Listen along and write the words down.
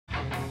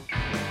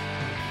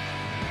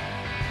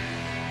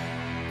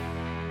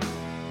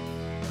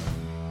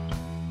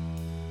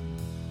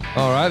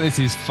All right, this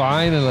is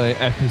finally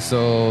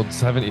episode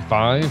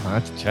 75. I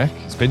had to check.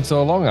 It's been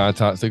so long, I had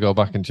to actually go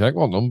back and check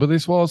what number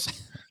this was.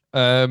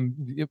 Um,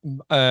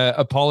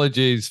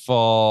 Apologies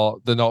for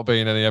there not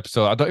being any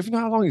episode. I don't even know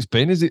how long it's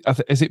been. Has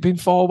it been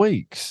 4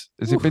 weeks?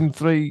 Has it been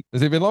 3?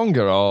 Has it been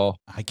longer or?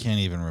 I can't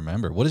even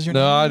remember. What is your No,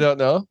 name? I don't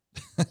know.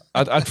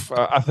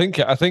 I think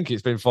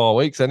it's been 4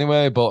 weeks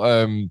anyway.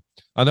 But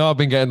I know I've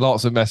been getting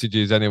lots of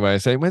messages anyway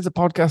saying, "When's the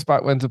podcast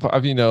back?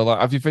 Have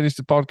you finished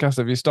the podcast?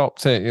 Have you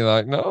stopped it?" You're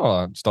like, "No, I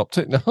haven't stopped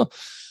it." No.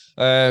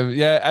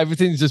 Yeah,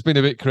 everything's just been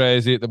a bit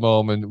crazy at the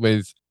moment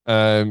with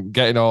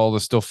getting all the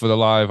stuff for the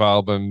live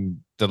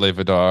album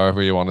delivered, or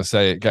however you want to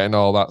say it, getting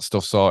all that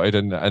stuff sorted,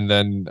 and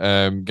then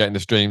getting the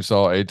stream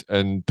sorted.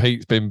 And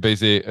Pete's been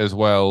busy as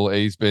well.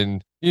 He's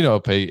been,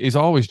 Pete, he's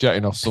always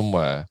jetting off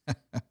somewhere.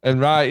 And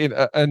right,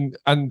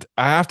 and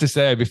I have to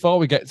say, before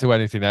we get to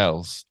anything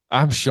else,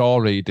 I'm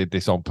sure he did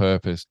this on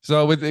purpose.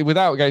 So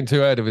without getting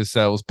too ahead of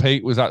himself,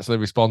 Pete was actually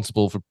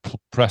responsible for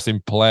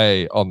pressing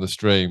play on the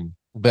stream,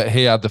 but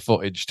he had the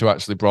footage to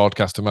actually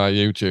broadcast to my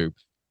YouTube.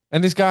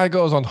 And this guy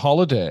goes on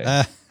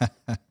holiday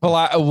for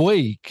like a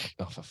week.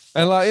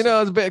 And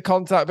there's a bit of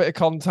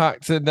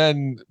contact. And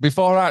then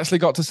before I actually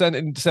got to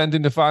sending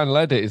the final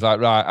edit, he's like,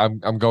 right,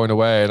 I'm going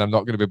away and I'm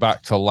not going to be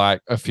back till like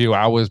a few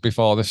hours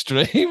before the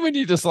stream. And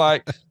you're just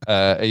like,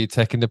 are you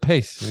taking the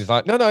piss? And he's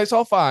like, no, it's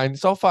all fine.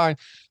 It's all fine.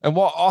 And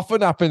what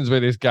often happens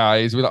with this guy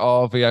is with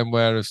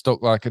VMware have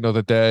stuck like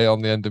another day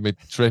on the end of my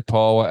trip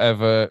or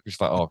whatever. It's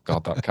like, oh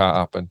God, that can't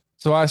happen.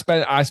 So I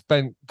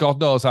spent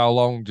God knows how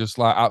long just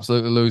like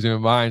absolutely losing my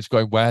mind, just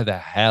going, where the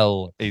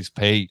hell is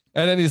Pete?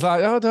 And then he's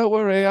like, oh, don't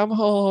worry, I'm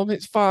home,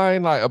 it's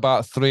fine. Like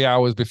about 3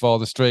 hours before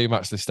the stream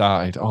actually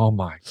started. Oh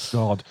my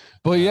God.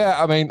 But yeah,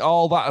 I mean,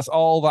 all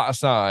that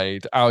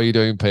aside, how are you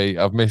doing, Pete?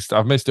 I've missed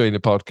doing the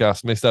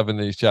podcast, missed having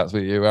these chats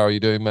with you. How are you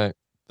doing, mate?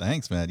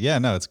 Thanks, man. Yeah,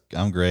 no,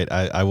 I'm great.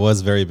 I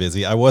was very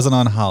busy. I wasn't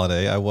on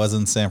holiday. I was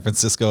in San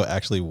Francisco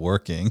actually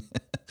working.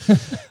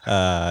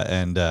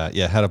 And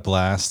had a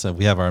blast.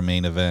 We have our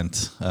main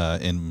event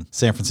in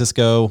San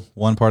Francisco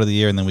one part of the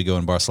year, and then we go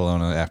in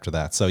Barcelona after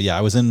that. So yeah,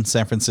 I was in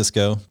San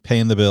Francisco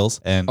paying the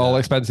bills, and all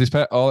expenses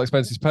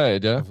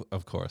paid, yeah.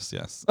 Of course,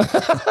 yes.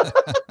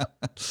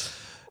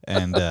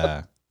 And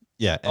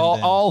yeah, and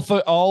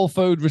all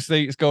food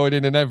receipts going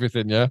in and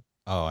everything, yeah.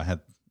 Oh, I had.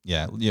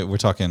 Yeah, we're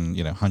talking,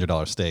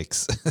 $100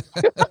 steaks.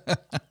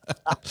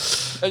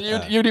 And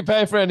you didn't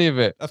pay for any of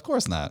it? Of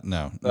course not.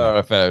 No.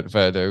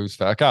 Fair dues.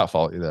 I can't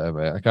fault you there,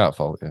 mate. I can't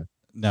fault you.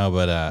 No,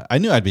 but I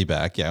knew I'd be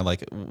back. Yeah,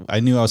 like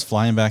I knew I was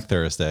flying back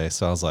Thursday,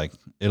 so I was like,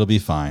 it'll be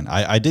fine.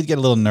 I did get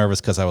a little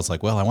nervous because I was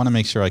like, well, I want to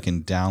make sure I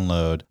can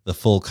download the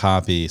full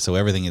copy so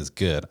everything is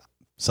good.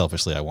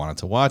 Selfishly, I wanted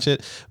to watch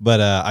it,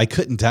 but I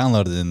couldn't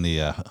download it in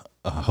the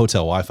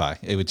hotel Wi-Fi.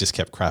 It just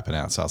kept crapping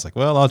out. So I was like,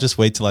 well, I'll just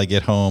wait till I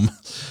get home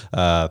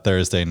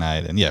Thursday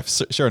night. And yeah,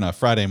 sure enough,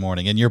 Friday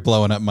morning, and you're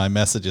blowing up my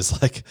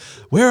messages like,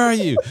 where are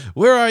you?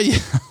 Where are you?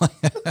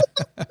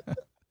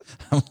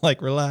 I'm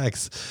like,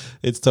 relax.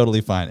 It's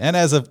totally fine. And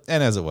as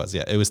it was,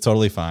 yeah, it was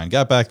totally fine.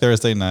 Got back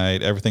Thursday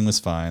night. Everything was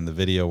fine. The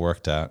video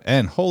worked out.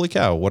 And holy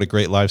cow, what a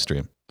great live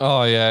stream.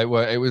 Oh, yeah,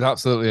 it was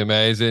absolutely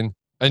amazing.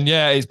 And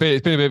yeah, it's been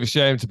a bit of a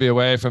shame to be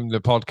away from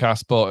the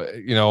podcast, but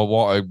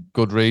what a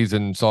good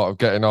reason, sort of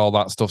getting all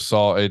that stuff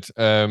sorted.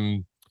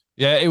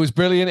 Yeah, it was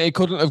brilliant. It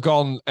couldn't have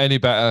gone any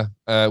better.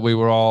 We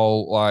were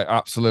all like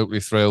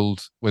absolutely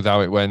thrilled with how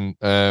it went.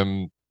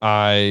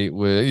 I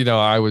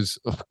was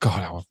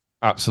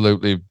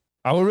absolutely.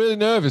 I was really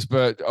nervous,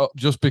 but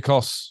just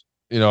because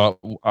we were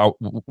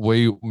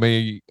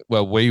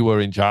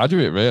in charge of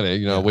it.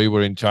 Really, we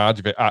were in charge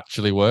of it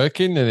actually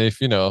working. And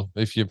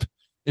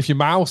if your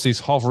mouse is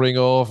hovering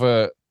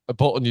over a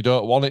button you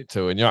don't want it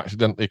to, and you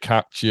accidentally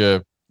catch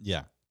your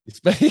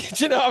do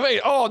you know what I mean?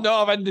 Oh no,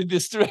 I've ended the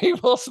stream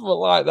or something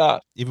like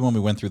that. Even when we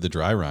went through the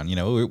dry run,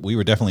 we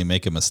were definitely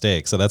making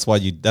mistakes. So that's why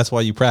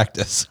you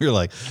practice. You're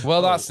like,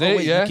 well, that's it.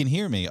 Wait, yeah, you can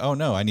hear me. Oh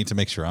no, I need to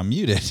make sure I'm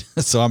muted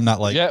so I'm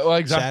not like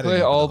exactly.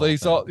 All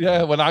these,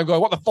 when I'm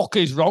going, what the fuck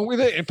is wrong with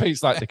it? And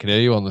Pete's like, they can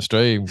hear you on the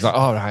stream. He's like,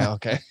 all right,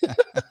 okay.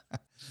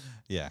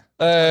 Yeah.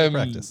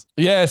 Practice.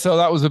 Yeah, so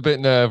that was a bit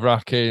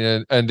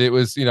nerve-wracking, and it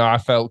was, I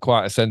felt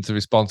quite a sense of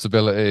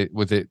responsibility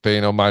with it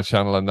being on my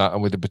channel and that,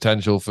 and with the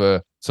potential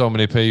for so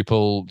many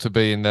people to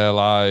be in there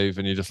live,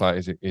 and you're just like,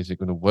 is it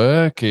going to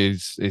work?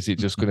 Is it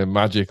just going to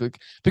magically?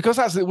 Because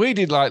that's we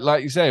did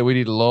like you say, we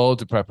did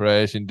loads of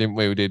preparation, didn't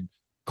we? We did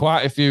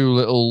quite a few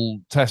little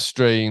test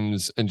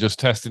streams and just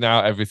testing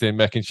out everything,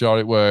 making sure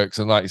it works.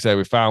 And like you say,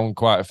 we found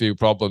quite a few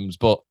problems,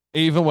 but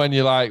even when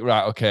you're like,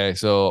 right, okay,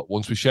 so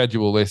once we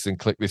schedule this and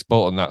click this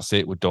button, that's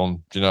it, we're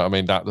done. Do you know what I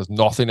mean? That there's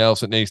nothing else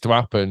that needs to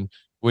happen.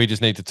 We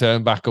just need to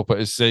turn back up at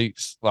his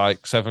seats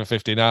like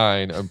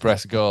 7:59 and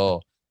press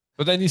go.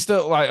 But then you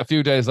still like a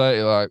few days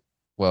later, like,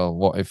 well,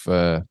 what if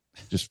something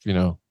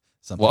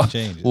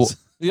changes?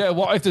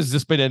 What if there's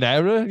just been an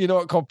error? You know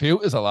what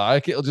computers are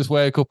like? It'll just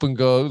wake up and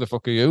go, who the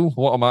fuck are you?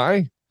 What am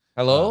I?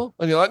 Hello?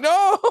 And you're like,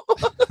 no.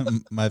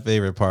 My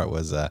favorite part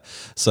was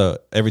so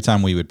every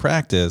time we would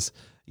practice,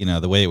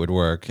 the way it would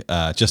work,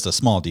 just a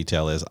small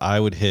detail is I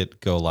would hit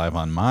go live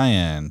on my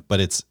end, but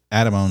it's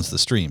Adam owns the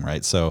stream,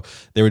 right? So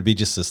there would be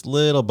just this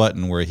little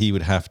button where he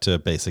would have to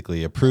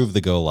basically approve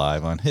the go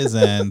live on his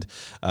end.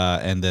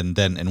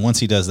 And once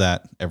he does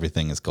that,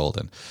 everything is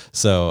golden.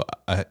 So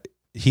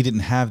he didn't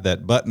have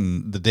that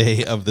button the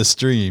day of the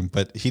stream,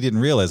 but he didn't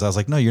realize. I was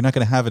like, no, you're not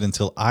going to have it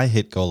until I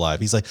hit go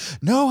live. He's like,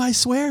 no, I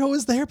swear it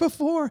was there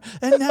before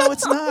and now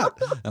it's not.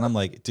 And I'm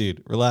like,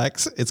 dude,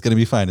 relax. It's going to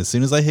be fine. As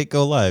soon as I hit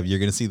go live, you're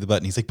going to see the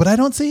button. He's like, but I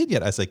don't see it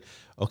yet. I was like,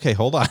 okay,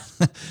 hold on.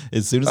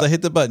 As soon as I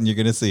hit the button, you're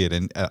going to see it.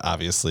 And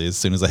obviously, as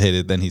soon as I hit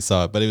it, then he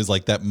saw it. But it was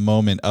like that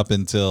moment up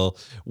until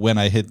when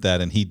I hit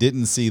that, and he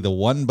didn't see the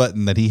one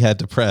button that he had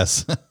to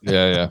press.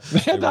 Yeah.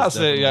 That's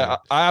it. Yeah,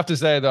 I have to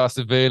say that I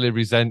severely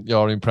resent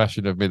your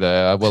impression of me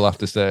there. I will have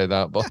to say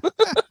that, but.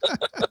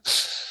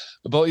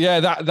 But yeah,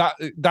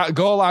 that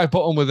go live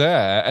button was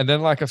there, and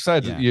then like I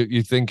said,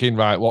 you're thinking,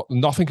 right, what?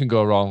 Nothing can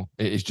go wrong.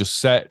 It is just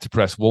set to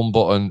press one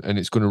button, and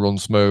it's going to run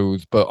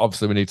smooth. But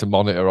obviously, we need to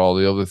monitor all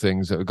the other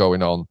things that are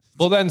going on.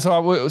 But then,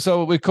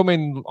 so we come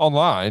in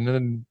online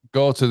and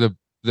go to the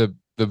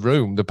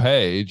room, the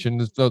page,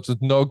 and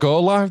there's no go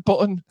live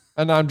button.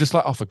 And I'm just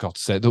like, oh, for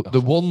God's sake,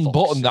 the one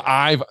button that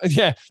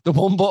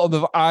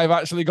I've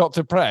actually got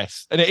to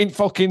press, and it ain't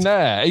fucking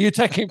there. Are you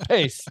taking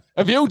piss?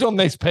 Have you done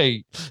this,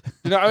 Pete?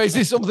 Is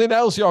this something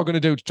else you're going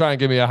to do to try and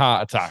give me a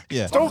heart attack?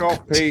 Yeah. Fuck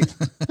off, Pete.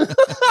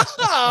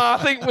 I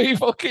think we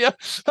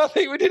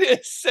did it at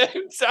the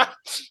same time.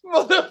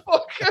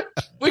 Motherfucker.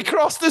 We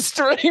crossed the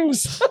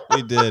streams.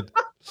 We did.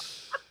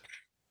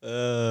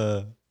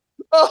 That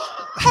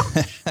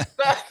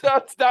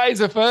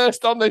is a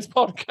first on this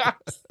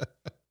podcast.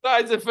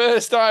 That is the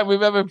first time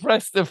we've ever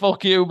pressed the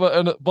fuck you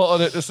button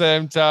at the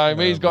same time.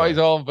 He's got his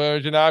own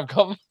version. I've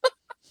got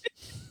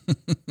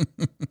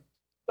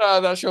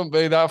no, that shouldn't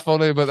be that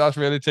funny, but that's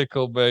really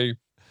tickled me.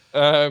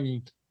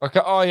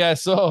 Okay. Oh yeah.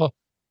 So,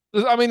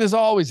 there's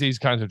always these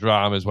kinds of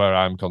dramas where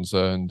I'm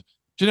concerned.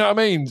 Do you know what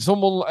I mean?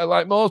 Someone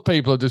like most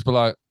people will just be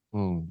like,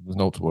 "There's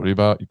no to worry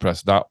about. You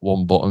press that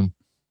one button."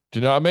 Do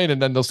you know what I mean? And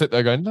then they'll sit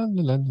there going, la,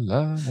 la,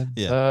 la, la,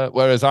 yeah.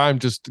 Whereas I'm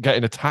just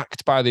getting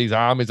attacked by these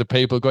armies of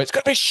people going, it's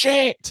going to be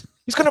shit.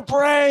 It's going to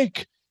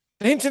break.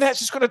 The internet's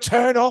just going to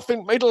turn off in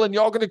the middle and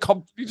you're going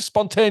to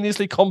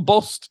spontaneously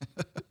combust.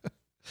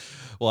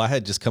 Well, I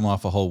had just come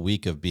off a whole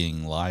week of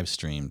being live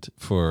streamed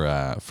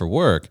for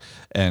work,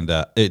 and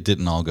it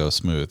didn't all go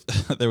smooth.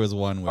 There was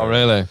one where... Oh,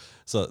 really?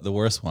 So the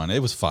worst one, it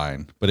was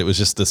fine, but it was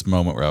just this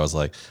moment where I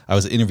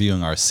was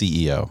interviewing our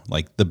CEO,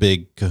 like the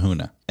big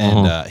kahuna.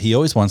 And he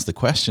always wants the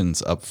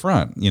questions up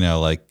front,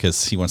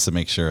 because he wants to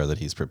make sure that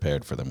he's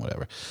prepared for them,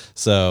 whatever.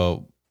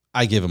 So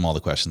I give him all the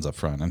questions up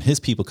front, and his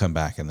people come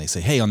back and they say,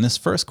 hey, on this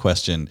first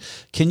question,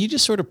 can you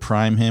just sort of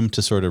prime him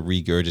to sort of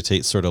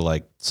regurgitate sort of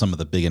like some of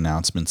the big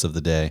announcements of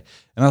the day?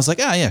 And I was like,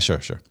 yeah, sure.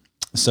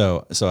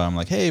 So I'm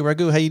like, hey,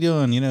 Raghu, how you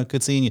doing?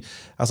 Good seeing you.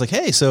 I was like,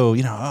 hey, so,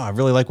 I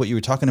really like what you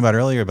were talking about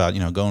earlier about,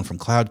 going from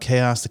cloud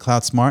chaos to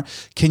cloud smart.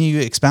 Can you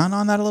expound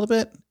on that a little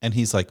bit? And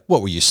he's like,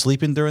 what, were you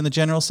sleeping during the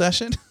general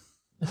session?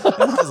 And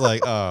I was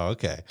like, oh,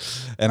 okay.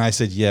 And I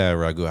said, yeah,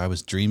 Raghu, I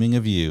was dreaming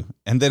of you.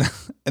 And then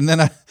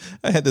I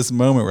had this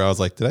moment where I was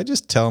like, did I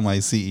just tell my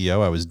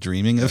CEO I was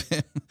dreaming of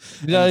him?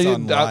 Yeah, it's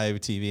on live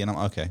TV. And I'm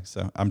okay.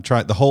 So I'm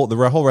trying the whole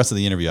rest of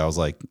the interview. I was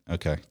like,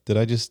 okay, did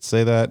I just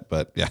say that?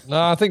 But yeah.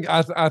 No, I think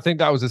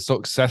that was a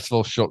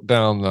successful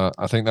shutdown.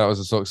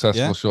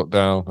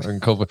 Shutdown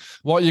and cover.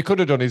 What you could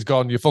have done is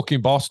gone, your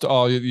fucking boss,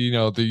 or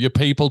your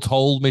people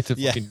told me to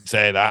fucking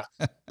say that.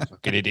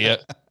 Fucking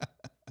idiot.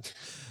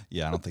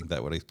 Yeah, I don't think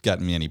that would have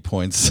gotten me any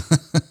points.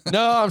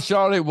 No, I'm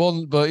sure it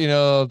wouldn't, but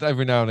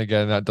every now and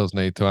again that does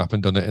need to happen,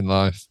 doesn't it, in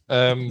life?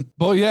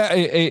 But yeah,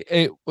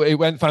 it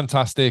went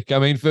fantastic. I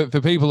mean, for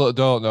people that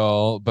don't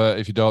know, but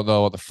if you don't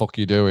know, what the fuck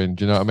are you doing?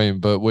 Do you know what I mean?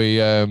 But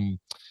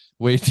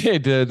we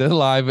did the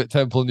live at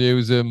Temple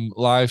Newsam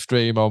live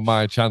stream on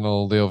my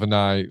channel the other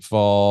night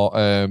for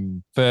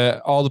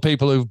all the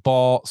people who've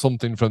bought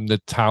something from the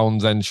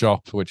Townsend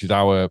shop, which is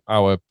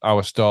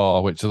our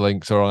store, which the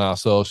links are on our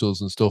socials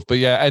and stuff. But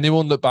yeah,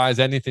 anyone that buys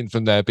anything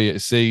from there, be it a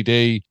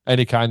CD,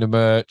 any kind of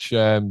merch,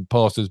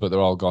 posters, but they're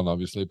all gone,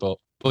 obviously. But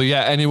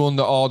yeah, anyone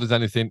that orders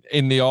anything,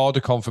 in the order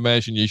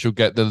confirmation, you should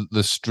get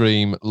the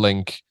stream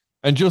link.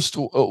 And just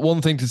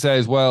one thing to say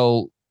as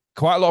well,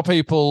 quite a lot of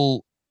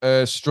people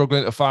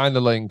struggling to find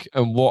the link,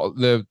 and what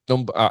the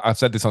number. I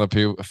said this on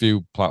a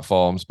few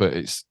platforms, but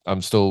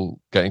I'm still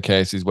getting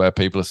cases where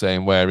people are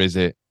saying, "Where is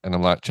it?" And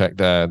I'm like, "Check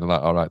there," and they're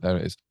like, "All right, there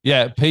it is."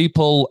 Yeah,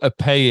 people are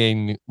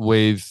paying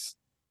with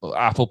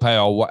Apple Pay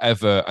or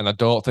whatever, and I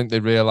don't think they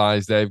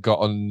realise they've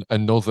got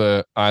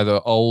another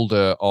either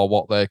older or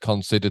what they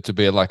consider to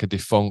be like a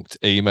defunct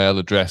email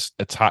address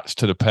attached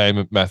to the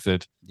payment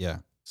method. Yeah.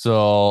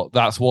 So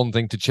that's one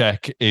thing to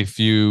check if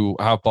you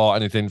have bought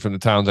anything from the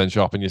Townsend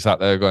shop and you sat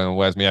there going,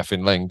 where's my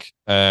effing link?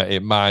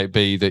 It might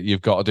be that you've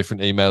got a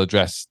different email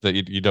address that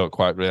you don't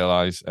quite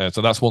realise.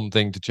 So that's one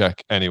thing to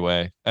check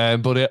anyway.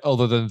 But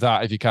other than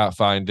that, if you can't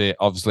find it,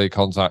 obviously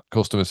contact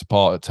customer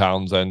support at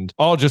Townsend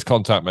or just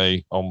contact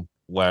me on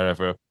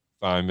wherever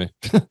find me.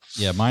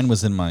 Yeah, mine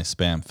was in my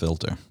spam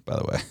filter, by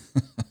the way.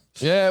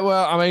 Yeah,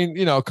 well, I mean,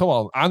 come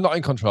on. I'm not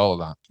in control of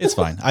that. It's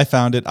fine. I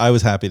found it. I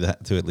was happy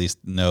to at least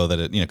know that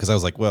it, because I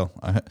was like, well,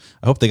 I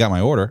hope they got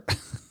my order.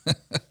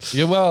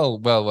 Yeah,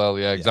 well,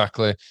 yeah,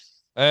 exactly.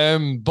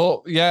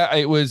 But yeah,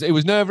 it was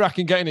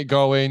nerve-wracking getting it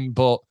going,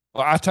 but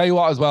I tell you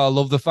what, as well, I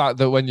love the fact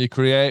that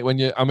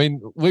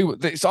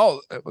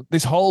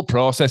this whole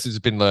process has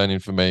been learning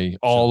for me,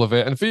 all of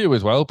it, and for you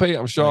as well, Pete.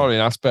 I'm sure in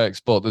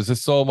aspects, but there's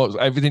just so much.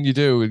 Everything you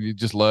do, you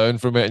just learn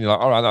from it, and you're like,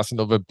 all right, that's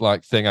another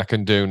thing I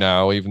can do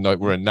now, even though it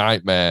were a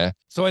nightmare.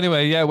 So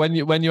anyway, yeah, when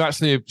you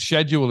actually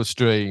schedule a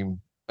stream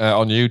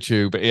on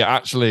YouTube, it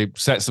actually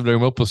sets the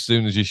room up as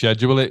soon as you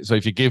schedule it. So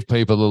if you give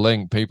people the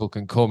link, people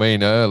can come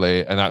in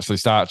early and actually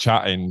start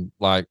chatting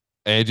like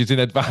ages in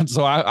advance.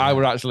 So I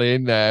were actually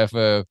in there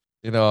for,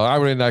 I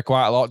were in there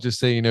quite a lot, just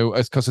seeing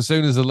because as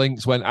soon as the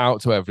links went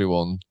out to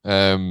everyone,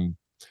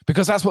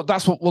 because that's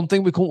what one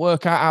thing we couldn't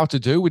work out how to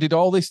do. We did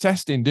all this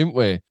testing, didn't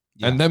we?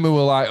 Yeah. And then we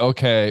were like,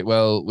 okay,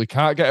 well, we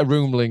can't get a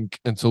room link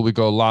until we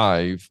go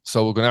live.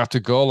 So we're going to have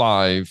to go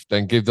live,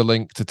 then give the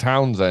link to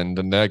Townsend,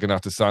 and they're going to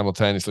have to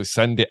simultaneously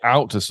send it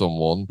out to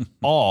someone,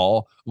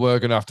 or we're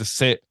going to have to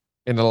sit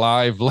in a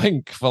live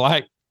link for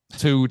like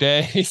 2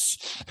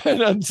 days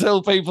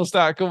until people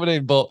start coming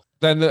in. But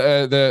then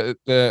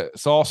the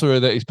sorcerer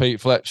that is Pete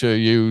Fletcher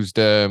used,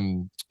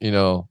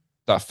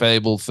 that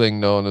fabled thing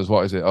known as,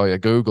 what is it? Oh yeah,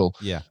 Google.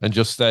 Yeah. And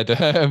just said,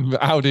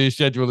 how do you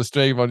schedule a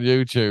stream on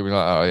YouTube? And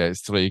like, oh yeah,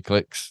 it's 3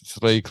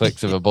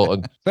 clicks of a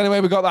button. But anyway,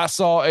 we got that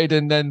sorted,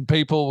 and then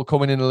people were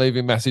coming in and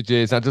leaving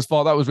messages. I just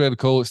thought that was really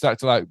cool. It started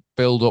to like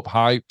build up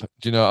hype. Do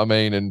you know what I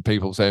mean? And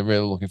people saying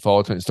really looking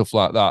forward to it and stuff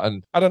like that.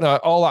 And I don't know,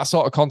 all that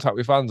sort of contact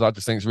with fans, I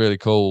just think is really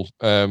cool.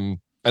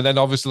 And then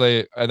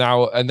obviously an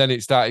hour, and then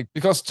it started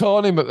because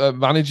Tony,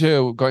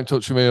 manager, got in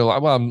touch with me.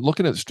 Like, well, I'm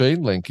looking at the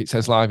stream link. It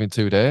says live in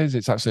 2 days.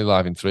 It's actually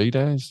live in 3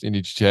 days. You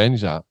need to change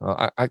that.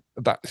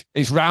 That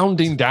it's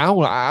rounding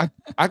down.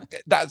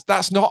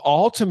 That's not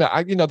ultimate.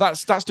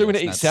 That's doing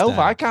it itself.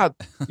 I can't.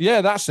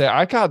 Yeah, that's it.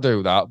 I can't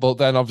do that. But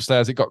then obviously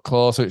as it got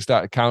closer, it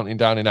started counting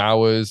down in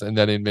hours and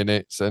then in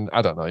minutes. And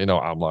I don't know. You know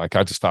what I'm like.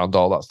 I just found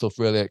all that stuff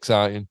really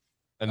exciting.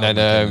 And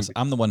then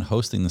I'm the one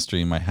hosting the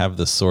stream. I have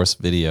the source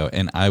video,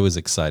 and I was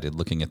excited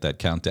looking at that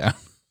countdown.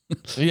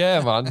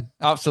 Yeah, man,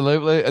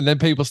 absolutely. And then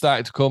people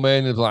started to come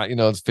in, and like,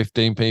 there's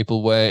 15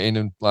 people waiting,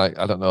 and like,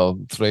 I don't know,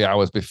 3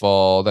 hours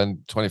before,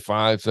 then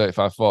 25,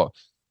 35, 40.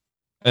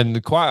 And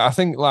I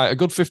think like a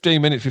good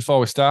 15 minutes before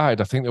we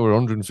started, I think there were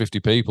 150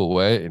 people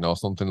waiting or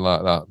something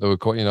like that. There were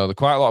quite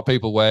a lot of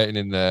people waiting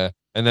in there.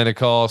 And then of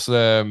course,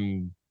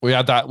 we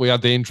had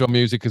the intro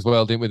music as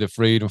well, didn't we? The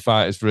Freedom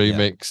Fighters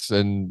remix,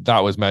 and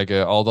that was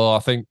mega. Although I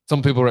think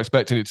some people were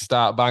expecting it to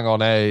start bang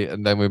on 8,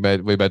 and then we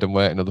made them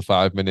wait another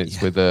 5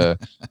 minutes with a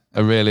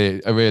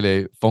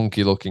really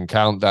funky looking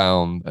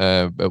countdown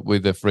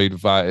with the Freedom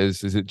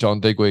Fighters. Is it John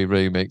Digweed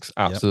remix?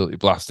 Absolutely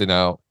blasting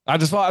out. I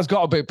just thought it's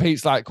got a bit.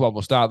 Pete's like, come on,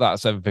 we'll start that at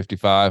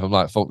 7:55. I'm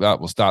like, fuck that,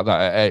 we'll start that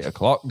at 8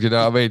 o'clock. You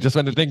know what I mean? Just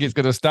when they think it's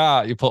going to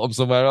start, you put them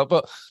somewhere else.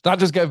 But that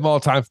just gave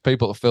more time for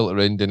people to filter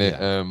in, didn't it?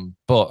 Yeah.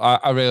 But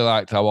I really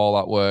liked how all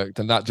that worked,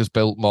 and that just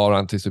built more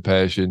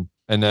anticipation.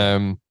 And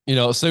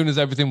as soon as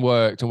everything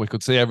worked and we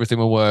could see everything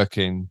were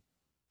working,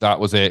 that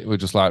was it. We're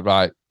just like,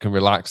 right, can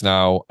relax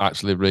now,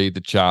 actually read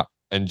the chat,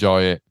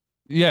 enjoy it.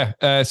 Yeah.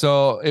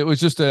 So it was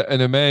just an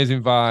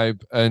amazing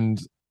vibe,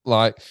 and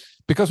like,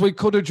 because we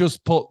could have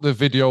just put the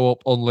video up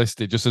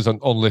unlisted, just as an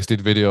unlisted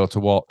video to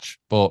watch.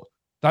 But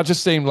that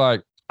just seemed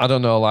like, I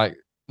don't know, like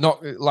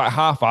not like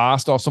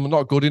half-assed or something,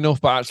 not good enough,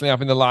 but actually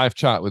having the live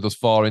chat with us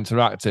 4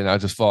 interacting, I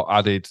just thought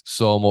added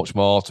so much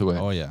more to it.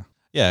 Oh, yeah.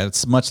 Yeah,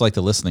 it's much like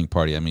the listening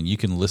party. I mean, you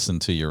can listen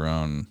to your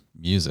own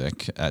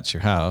music at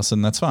your house,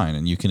 and that's fine,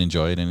 and you can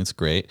enjoy it, and it's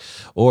great.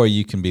 Or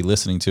you can be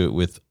listening to it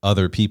with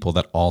other people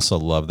that also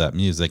love that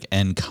music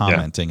and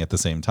commenting at the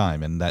same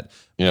time, and that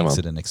makes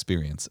it an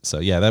experience. So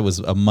yeah, that was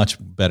a much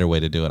better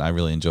way to do it. I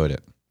really enjoyed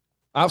it.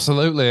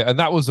 Absolutely, and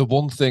that was the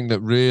one thing that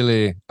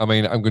really, I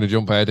mean, I'm going to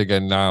jump ahead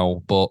again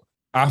now, but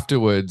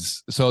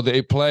afterwards, so that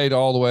it played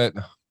all the way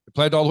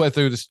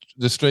through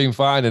the stream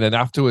fine, and then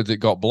afterwards it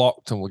got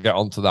blocked, and we'll get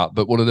onto that.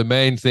 But one of the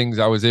main things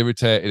I was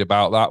irritated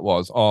about that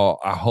was,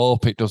 I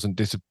hope it doesn't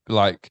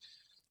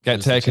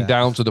get taken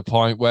down to the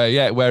point where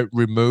it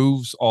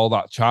removes all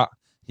that chat.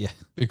 Yeah,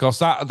 because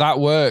that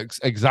works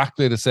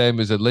exactly the same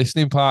as a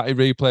listening party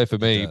replay for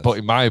me. But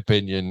in my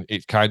opinion,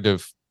 it's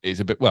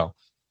a bit, well,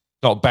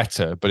 not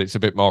better, but it's a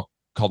bit more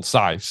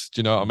concise. Do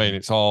you know what I mean?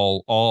 It's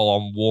all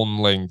on one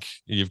link.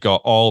 You've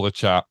got all the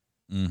chat.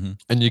 Mm-hmm.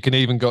 And you can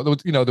even go,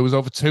 there was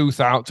over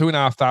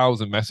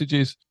 2,500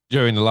 messages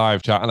during the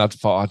live chat. And I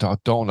thought, I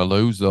don't want to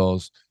lose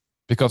those,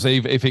 because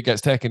if it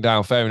gets taken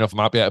down, fair enough, I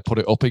might be able to put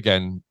it up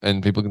again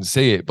and people can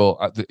see it, but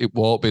it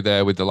won't be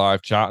there with the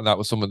live chat. And that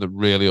was something that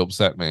really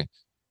upset me.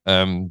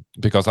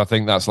 Because I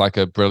think that's like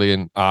a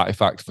brilliant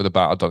artifact for the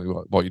band. I don't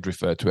know what you'd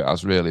refer to it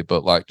as really,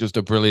 but like just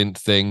a brilliant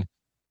thing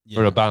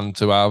for a band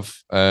to have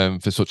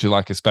for such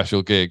a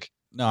special gig.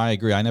 No, I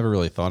agree. I never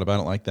really thought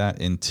about it like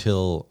that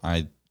until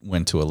I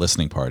went to a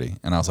listening party,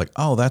 and I was like,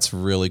 oh, that's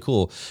really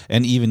cool.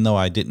 And even though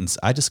I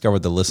discovered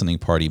the listening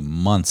party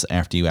months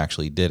after you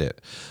actually did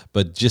it,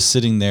 but just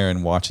sitting there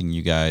and watching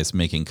you guys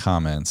making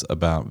comments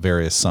about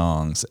various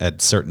songs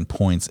at certain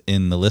points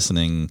in the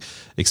listening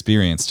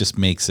experience just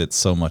makes it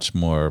so much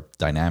more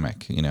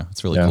dynamic.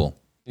 It's really cool.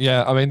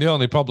 Yeah, I mean, the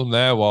only problem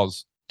there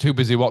was too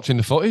busy watching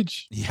the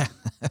footage. Yeah.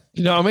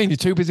 You know what I mean? You're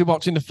too busy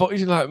watching the footage.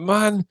 You're like,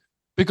 man,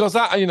 because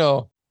that,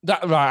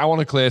 right, I want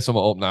to clear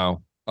something up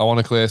now. Let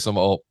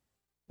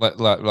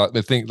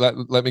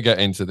me get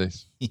into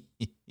this.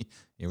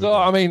 So,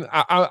 I mean,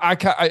 I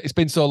can't, it's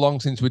been so long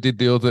since we did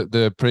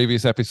the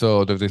previous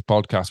episode of this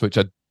podcast, which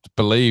I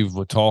believe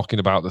we're talking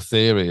about the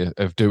theory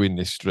of doing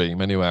this stream.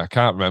 Anyway, I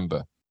can't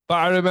remember. But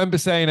I remember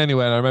saying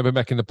anyway, and I remember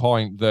making the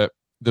point that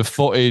the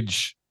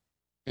footage,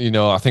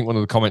 I think one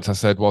of the comments I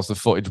said was the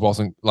footage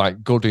wasn't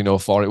like good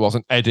enough, or it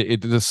wasn't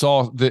edited.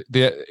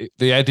 The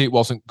edit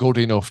wasn't good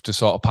enough to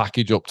sort of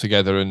package up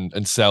together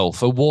and sell,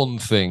 for one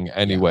thing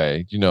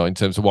anyway, in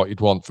terms of what you'd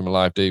want from a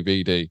live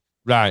DVD.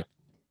 Right.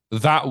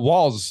 That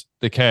was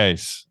the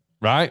case,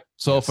 right?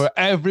 So for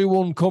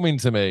everyone coming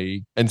to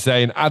me and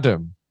saying,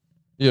 Adam,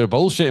 you're a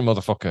bullshitting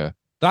motherfucker,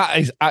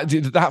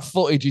 that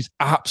footage is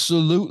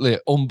absolutely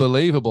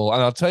unbelievable.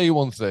 And I'll tell you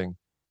one thing,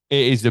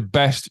 it is the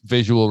best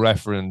visual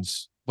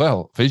reference.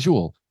 Well,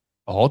 visual,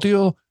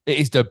 audio, it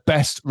is the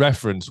best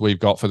reference we've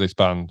got for this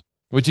band,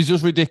 which is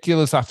just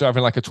ridiculous after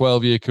having like a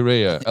 12-year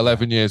career,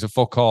 11 years of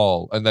fuck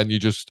all, and then you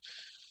just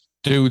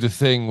do the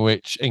thing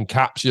which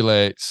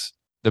encapsulates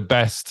the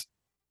best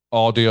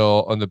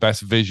audio and the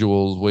best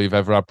visuals we've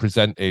ever had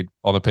presented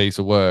on a piece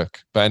of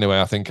work. But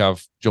anyway, I think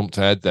I've jumped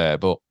ahead there.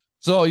 But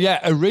so yeah,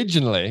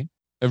 originally,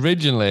 how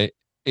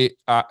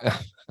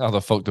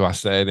the fuck do I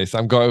say this?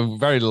 I'm going a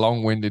very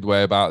long-winded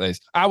way about this.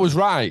 I was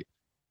right.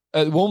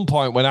 At one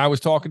point when I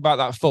was talking about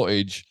that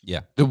footage,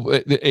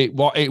 it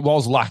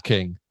was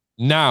lacking.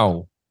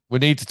 Now we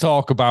need to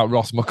talk about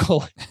Ross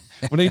McCulley.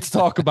 We need to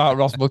talk about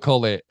Ross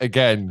McCulley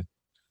again,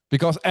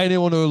 because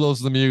anyone who loves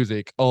the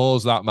music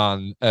owes that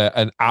man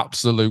an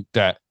absolute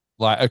debt,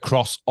 like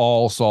across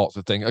all sorts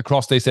of things,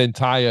 across this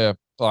entire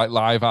like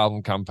live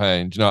album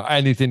campaign.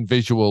 Anything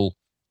visual,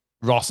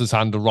 Ross has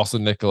handled, Ross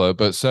and Nicola,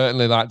 but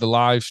certainly like the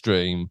live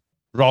stream,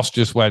 Ross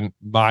just went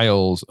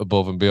miles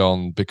above and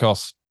beyond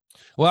because.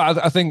 Well,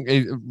 I think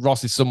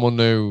Ross is someone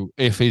who,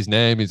 if his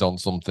name is on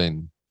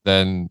something,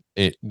 then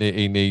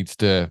he needs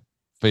to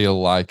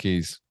feel like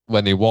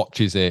when he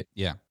watches it,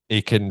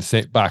 he can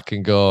sit back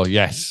and go,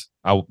 yes,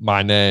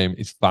 my name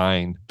is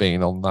fine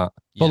being on that.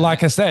 Yeah. But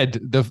like I said,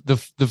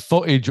 the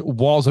footage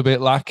was a bit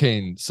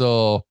lacking.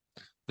 So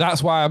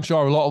that's why I'm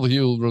sure a lot of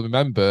you will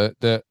remember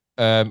that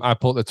I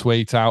put the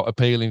tweet out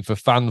appealing for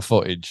fan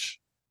footage.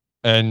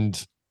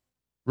 And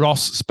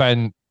Ross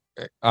spent,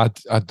 I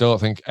don't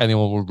think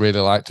anyone would really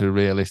like to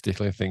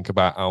realistically think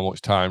about how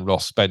much time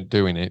Ross spent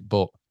doing it,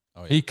 but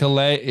he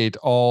collated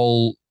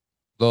all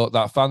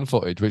that fan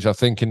footage, which I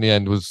think in the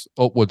end was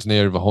upwards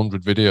near of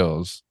 100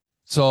 videos.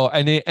 So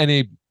any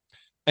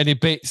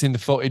bits in the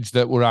footage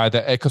that were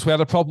either, because we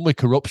had a problem with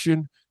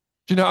corruption.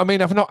 Do you know what I mean?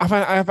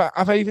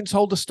 Have I even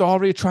told the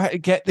story of trying to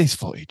get this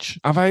footage?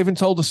 Have I even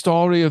told the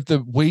story of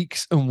the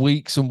weeks and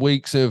weeks and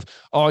weeks of,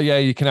 oh yeah,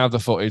 you can have the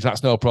footage,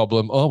 that's no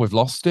problem. Oh, we've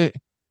lost it.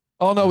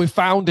 Oh, no, we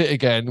found it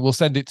again. We'll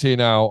send it to you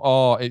now.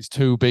 Oh, it's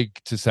too big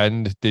to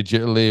send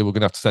digitally. We're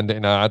going to have to send it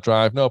in a hard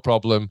drive. No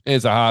problem.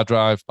 Here's a hard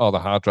drive. Oh, the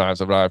hard drive's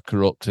arrived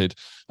corrupted.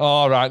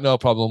 All right, no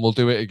problem. We'll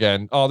do it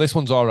again. Oh, this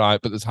one's all right,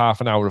 but there's half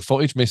an hour of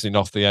footage missing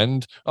off the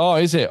end. Oh,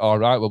 is it? All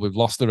right, well, we've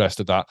lost the rest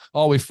of that.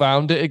 Oh, we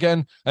found it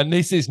again. And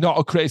this is not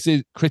a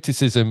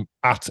criticism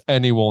at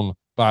anyone,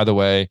 by the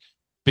way,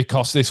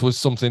 because this was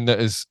something that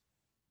has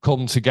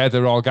come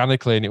together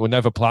organically and it was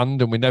never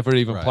planned, and we never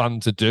even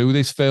planned to do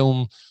this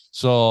film.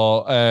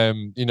 So,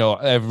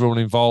 everyone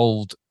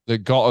involved that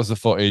got us the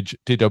footage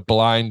did a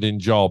blinding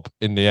job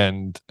in the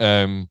end.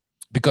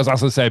 Because,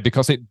 as I say,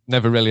 because it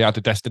never really had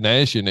a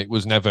destination, it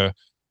was never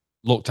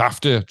looked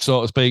after,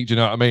 so to speak. Do you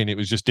know what I mean? It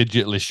was just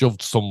digitally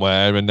shoved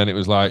somewhere, and then it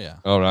was like,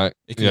 all right.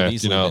 It could have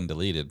easily been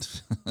deleted.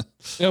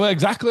 Yeah, well,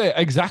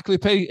 exactly,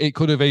 Pete. It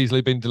could have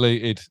easily been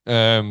deleted.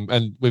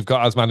 And we've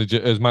got as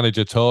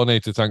manager Tony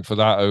to thank for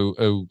that,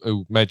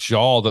 who made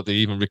sure that they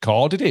even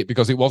recorded it,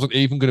 because it wasn't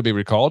even going to be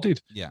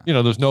recorded. Yeah.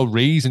 There's no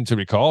reason to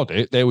record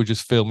it. They were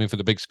just filming for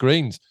the big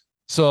screens.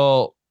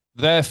 So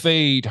their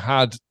feed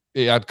had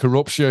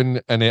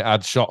corruption, and it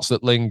had shots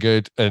that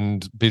lingered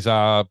and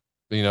bizarre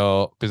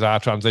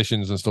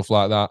transitions and stuff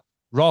like that.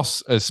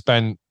 Ross has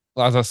spent,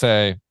 as I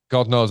say,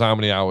 God knows how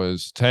many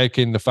hours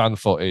taking the fan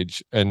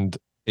footage and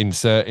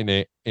inserting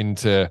it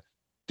into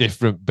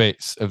different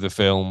bits of the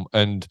film.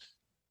 And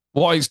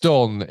what it's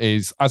done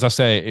is, as I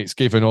say, it's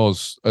given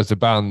us as a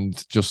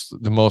band just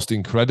the most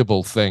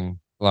incredible thing,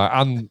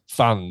 and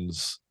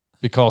fans,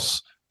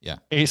 because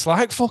it's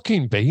like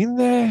fucking being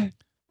there.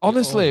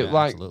 Honestly,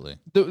 absolutely.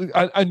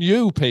 And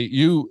you, Pete,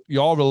 you're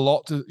a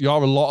lot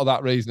of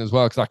that reason as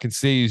well, because I can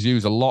see you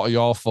use a lot of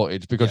your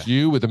footage because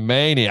you were the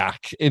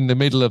maniac in the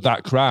middle of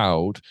that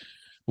crowd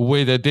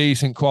with a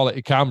decent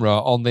quality camera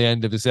on the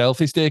end of a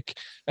selfie stick.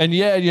 And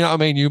yeah, you know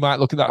what I mean? You might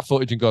look at that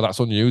footage and go, that's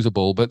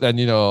unusable. But then,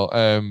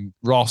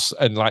 Ross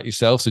and like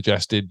yourself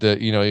suggested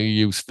that, you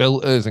use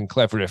filters and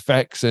clever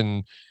effects,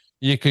 and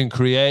you can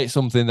create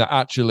something that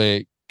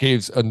actually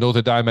gives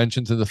another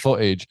dimension to the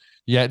footage,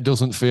 yet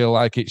doesn't feel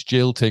like it's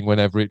jilting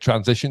whenever it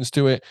transitions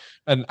to it.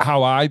 And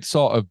how I'd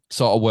sort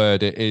of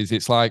word it is,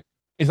 it's like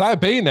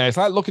being there. It's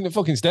like looking at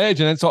fucking stage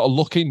and then sort of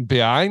looking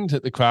behind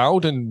at the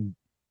crowd and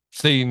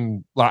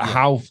seeing like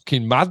how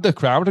fucking mad the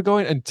crowd are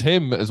going. And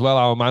Tim as well,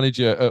 our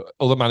manager,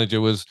 other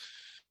manager, was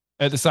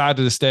at the side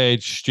of the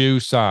stage,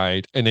 Stu's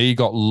side, and he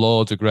got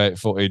loads of great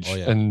footage.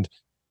 And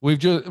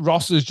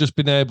Ross has just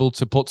been able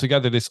to put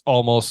together this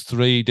almost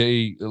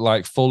 3D,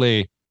 like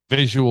fully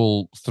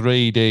visual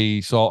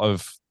 3D sort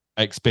of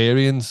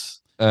experience.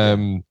 I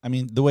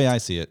mean, the way I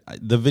see it,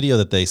 the video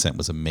that they sent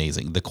was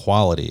amazing. The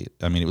quality,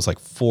 I mean, it was like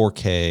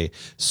 4K,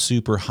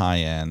 super high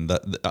end.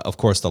 Of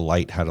course, the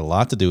light had a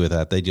lot to do with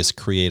that. They just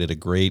created a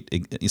great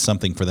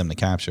something for them to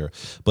capture.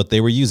 But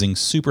they were using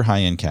super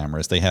high end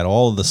cameras. They had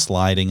all of the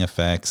sliding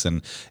effects,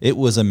 and it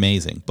was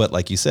amazing. But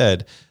like you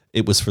said,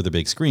 it was for the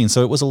big screen,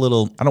 so it was a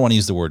little, I don't want to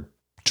use the word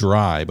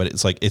dry, but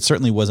it's like, it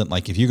certainly wasn't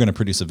like, if you're going to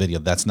produce a video,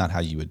 that's not how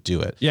you would do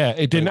it. Yeah,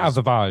 it didn't have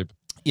the vibe.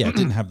 Yeah, it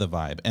didn't have the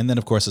vibe. And then,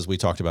 of course, as we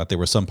talked about, there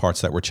were some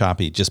parts that were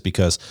choppy just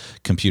because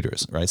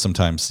computers, right?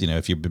 Sometimes,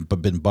 if you've been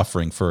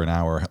buffering for an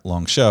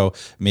hour-long show,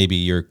 maybe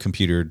your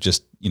computer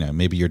just,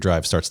 maybe your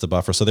drive starts to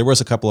buffer. So there was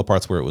a couple of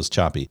parts where it was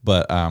choppy.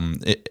 But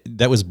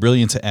that was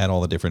brilliant to add all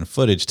the different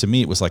footage. To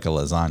me, it was like a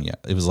lasagna.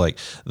 It was like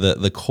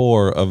the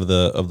core of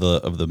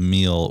the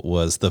meal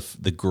was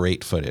the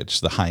great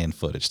footage, the high-end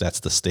footage. That's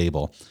the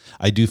stable.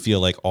 I do feel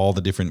like all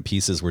the different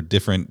pieces were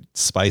different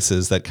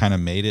spices that kind of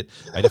made it.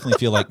 I definitely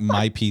feel like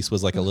my piece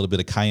was like a little bit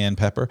of cayenne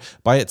pepper.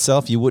 By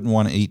itself, you wouldn't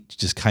want to eat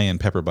just cayenne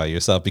pepper by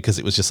yourself because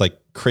it was just like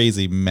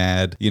crazy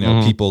mad,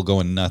 people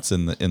going nuts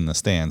in the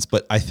stands.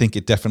 But I think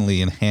it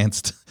definitely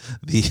enhanced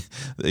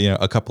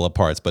a couple of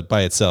parts. But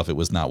by itself, it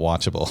was not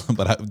watchable.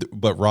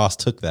 But Ross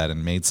took that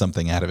and made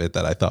something out of it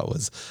that I thought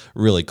was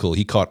really cool.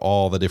 He caught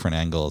all the different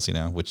angles,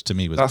 which to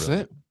me was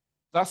brilliant.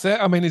 That's it.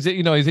 I mean, he's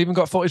even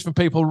got footage from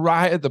people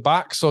right at the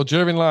back. So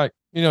during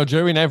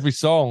during every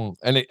song,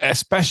 and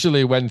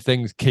especially when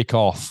things kick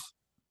off,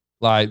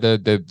 like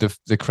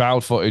the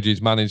crowd footage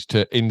is managed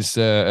to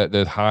insert at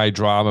the high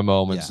drama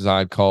moments, as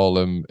I'd call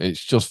them.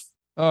 It's just,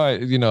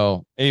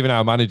 even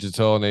our manager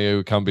Tony,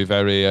 who can be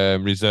very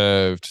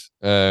reserved,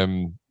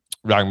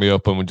 rang me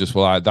up and just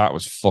were like, that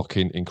was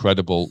fucking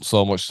incredible.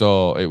 So much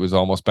so it was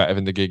almost better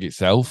than the gig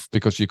itself,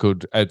 because you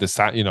could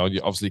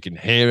you obviously can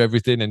hear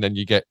everything, and then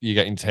you're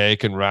getting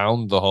taken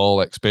round the whole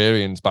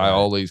experience by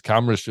all these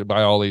camera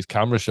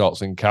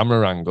shots and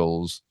camera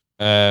angles.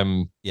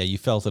 You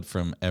felt it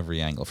from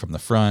every angle, from the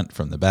front,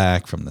 from the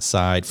back, from the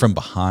side, from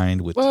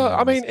behind.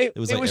 It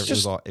was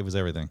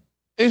everything.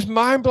 It's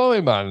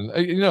mind-blowing, man.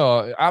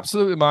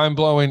 Absolutely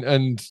mind-blowing.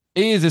 And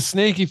he is a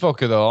sneaky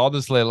fucker, though,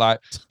 honestly. Like,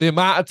 the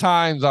amount of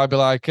times I'd be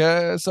like,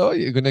 so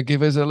you're going to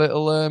give us a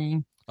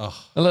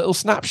little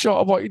snapshot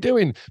of what you're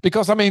doing?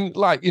 Because, I mean,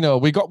 like,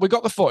 we got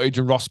the footage,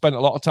 and Ross spent a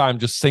lot of time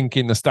just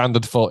syncing the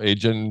standard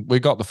footage, and we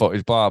got the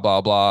footage, blah,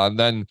 blah, blah. And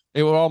then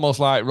it was almost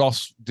like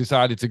Ross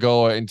decided to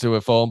go into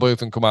a phone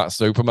booth and come out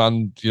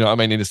Superman, you know what I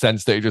mean? In the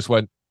sense that he just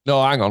went,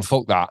 no, hang on,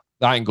 fuck that.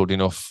 That ain't good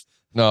enough.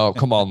 No,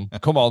 come on.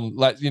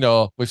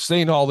 We've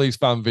seen all these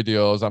fan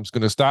videos. I'm just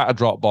going to start a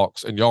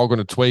Dropbox, and you're going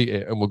to tweet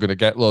it, and we're going to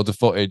get loads of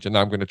footage, and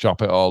I'm going to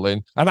chop it all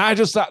in. And I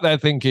just sat there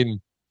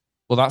thinking,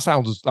 well, that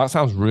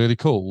sounds really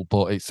cool,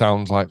 but it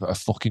sounds like a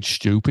fucking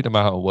stupid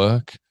amount of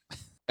work.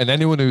 And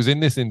anyone who's in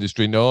this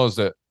industry knows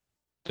that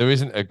there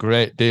isn't a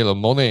great deal of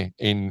money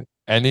in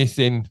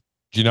anything.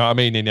 Do you know what I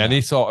mean? In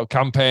any sort of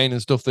campaign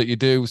and stuff that you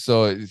do.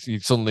 So you're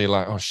suddenly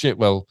like, oh shit,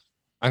 well,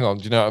 hang on.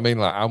 Do you know what I mean?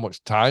 Like, how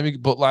much time?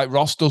 But like,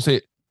 Ross does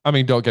it. I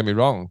mean, don't get me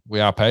wrong. We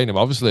are paying him,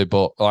 obviously,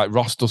 but like,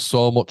 Ross does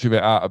so much of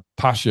it out of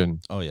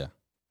passion. Oh yeah.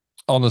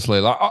 Honestly,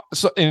 like,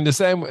 so in the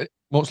same way,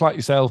 much like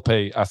yourself,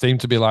 Pete, I seem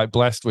to be like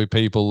blessed with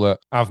people that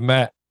I've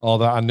met or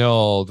that I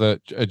know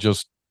that are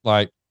just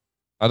like,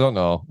 I don't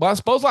know. Well, I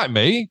suppose like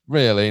me,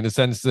 really, in the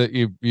sense that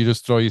you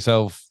just throw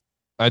yourself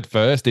head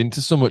first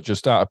into something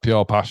just out of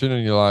pure passion,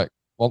 and you're like,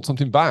 want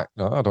something back?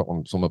 No, I don't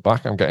want something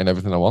back. I'm getting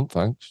everything I want,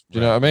 thanks. Do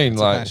you know what I mean?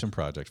 It's like, a passion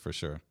project for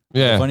sure.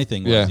 Yeah. The funny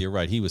thing was, you're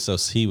right. He was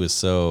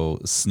so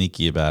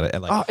sneaky about it.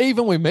 And like,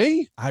 even with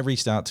me, I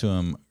reached out to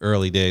him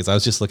early days. I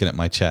was just looking at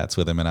my chats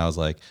with him, and I was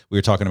like, we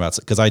were talking about,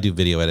 because I do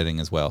video editing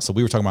as well. So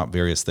we were talking about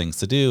various things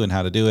to do and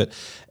how to do it.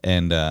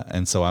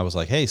 And so I was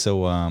like, hey,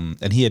 so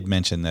and he had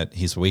mentioned that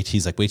he's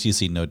like, wait till you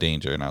see No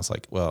Danger. And I was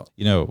like, well,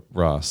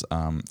 Ross,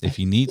 if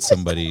you need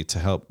somebody to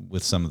help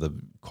with some of the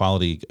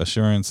quality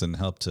assurance and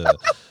help to,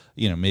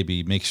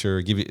 maybe make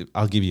sure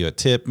I'll give you a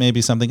tip,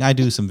 maybe something. I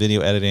do some video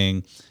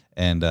editing.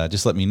 And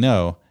just let me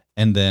know.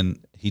 And then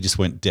he just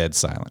went dead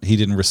silent. He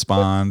didn't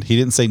respond. He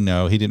didn't say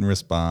no. He didn't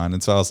respond.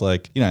 And so I was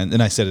like, and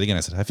then I said it again. I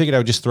said, I figured I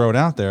would just throw it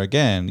out there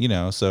again,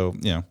 so,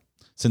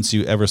 since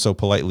you ever so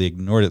politely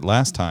ignored it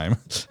last time.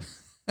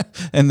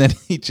 And then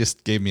he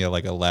just gave me a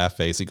laugh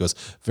face. He goes,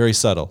 very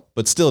subtle,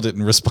 but still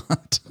didn't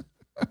respond.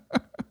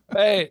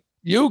 Hey,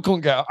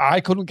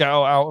 I couldn't get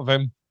out of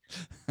him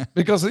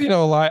because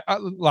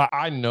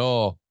I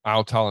know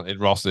how talented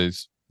Ross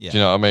is. Yeah. Do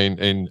you know what I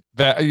mean?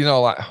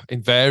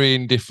 In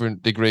varying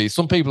different degrees.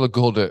 Some people are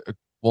good at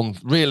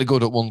really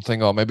good at one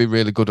thing, or maybe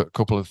really good at a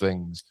couple of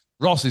things.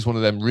 Ross is one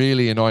of them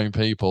really annoying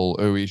people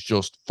who is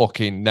just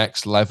fucking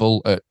next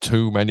level at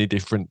too many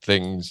different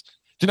things.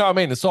 Do you know what I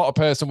mean? The sort of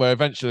person where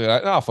eventually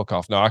like, no, fuck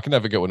off. No, I can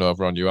never get one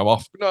over on you. I'm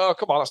off. No,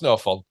 come on, that's no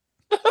fun.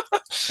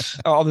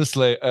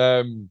 Honestly,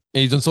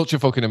 he's done such a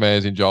fucking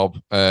amazing job.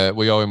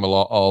 We owe him a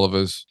lot, all of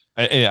us,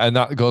 and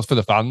that goes for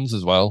the fans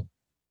as well.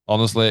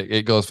 Honestly,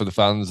 it goes for the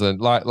fans, and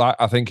like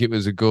I think it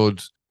was a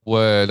good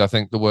word. I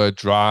think the word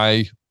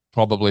 "dry"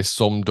 probably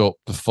summed up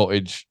the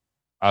footage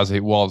as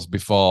it was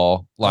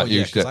before. Like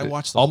because I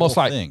watched the whole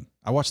thing.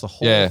 I watched the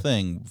whole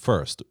thing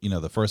first,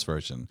 the first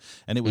version,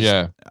 and it was,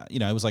 it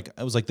was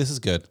like, this is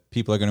good.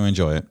 People are going to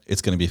enjoy it.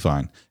 It's going to be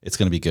fine. It's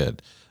going to be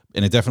good,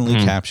 and it definitely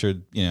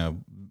captured,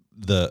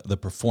 the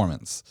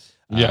performance.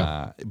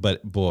 Yeah.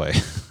 But boy,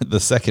 the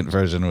second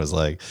version was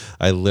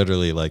I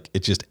literally it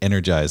just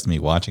energized me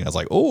watching. I was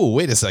like, oh,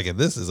 wait a second,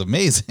 this is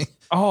amazing.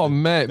 Oh,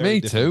 mate, me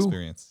too.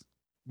 Experience.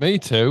 Me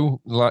too.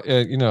 Like,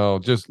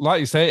 just like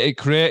you say, it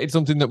created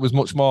something that was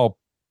much more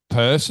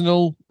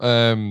personal.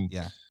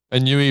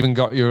 And you even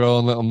got your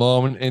own little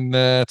moment in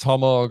there,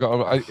 Tomo.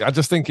 I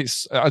just think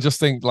I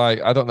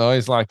don't know.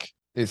 It's I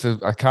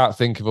can't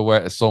think of a way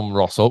to sum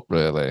Ross up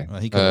really.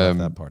 Well, he could have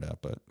left that part out,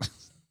 but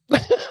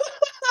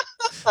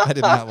I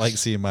did not like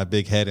seeing my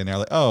big head in there.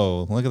 Like,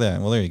 oh, look at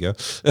that. Well, there you go.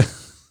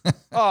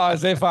 Oh,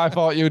 as if I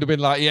thought you would have been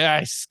like,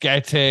 yes,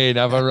 get in,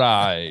 I've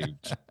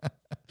arrived.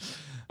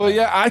 But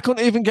yeah, I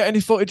couldn't even get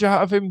any footage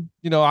out of him.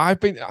 I've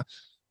been.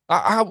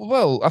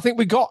 I think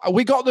we got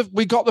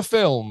the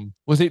film.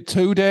 Was it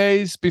 2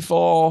 days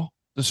before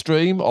the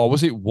stream, or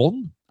was it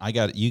one? I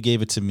got it. You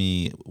gave it to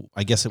me.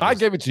 I guess I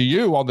gave it to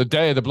you on the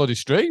day of the bloody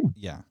stream.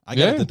 Yeah, I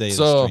got it the day of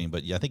the stream,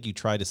 but I think you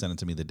tried to send it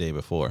to me the day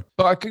before.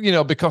 But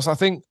because I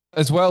think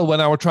as well, when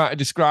I was trying to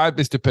describe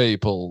this to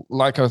people,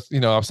 like I was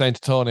saying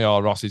to Tony, "Oh,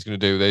 Rossi's going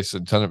to do this,"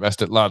 and telling the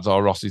rest of the lads, "Oh,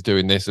 Rossi's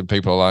doing this," and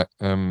people are like,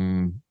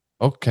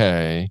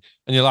 okay,"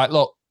 and you're like,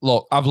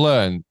 look, I've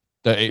learned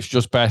that it's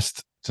just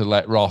best to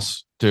let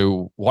Ross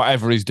do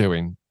whatever he's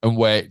doing and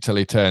wait till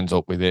he turns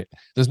up with it.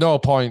 There's no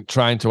point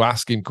trying to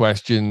ask him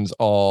questions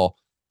or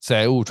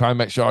say, oh, try and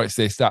make sure it's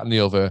this, that, and the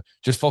other.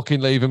 Just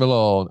fucking leave him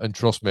alone, and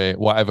trust me,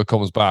 whatever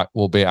comes back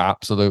will be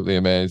absolutely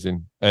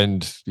amazing.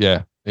 And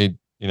yeah, he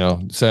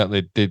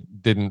certainly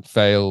didn't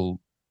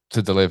fail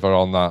to deliver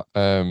on that.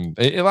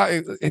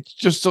 It's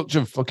just such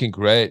a fucking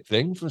great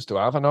thing for us to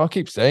have. I know I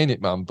keep saying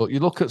it, man, but you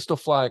look at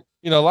stuff like,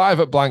 Live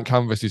at Blank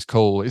Canvas is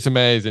cool. It's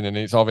amazing and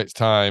it's of its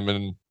time,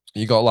 and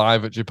you got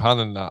Live at Japan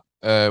and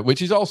that,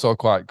 which is also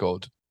quite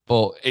good,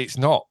 but it's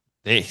not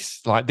this.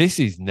 Like, this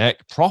is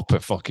proper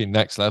fucking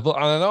next level.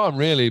 And I know I'm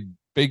really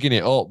bigging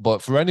it up,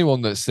 but for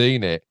anyone that's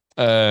seen it,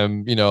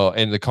 in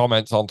the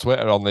comments on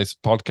Twitter on this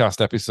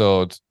podcast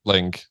episode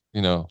link,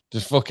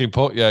 just fucking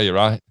put, yeah, you're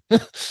right.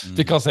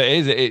 Because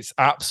it's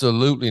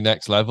absolutely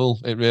next level.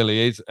 It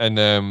really is. And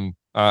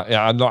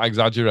I'm not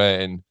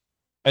exaggerating.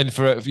 And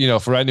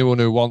for anyone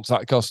who wants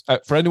that, because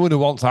for anyone who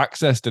wants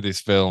access to this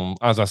film,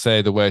 as I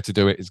say, the way to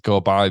do it is go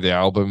buy the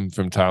album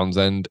from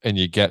Townsend, and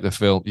you get the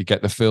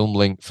film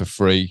link for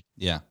free.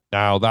 Yeah.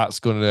 Now that's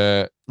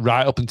gonna,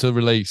 right up until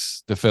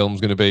release, the film's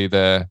gonna be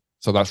there.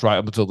 So that's right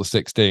up until the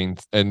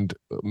 16th, and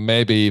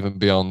maybe even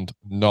beyond.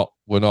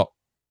 We're not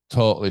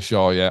totally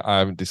sure yet.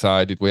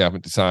 We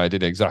haven't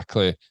decided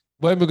exactly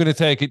when we're going to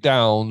take it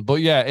down.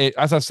 But yeah,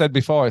 as I've said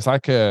before, it's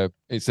like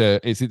it's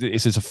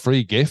a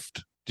free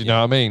gift. Do you know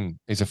what I mean?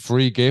 It's a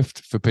free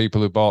gift for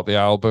people who bought the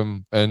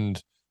album.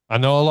 And I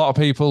know a lot of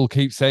people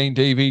keep saying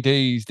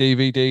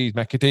DVDs,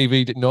 make a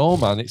DVD. No,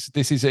 man, it's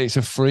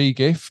a free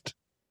gift.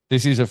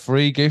 This is a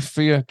free gift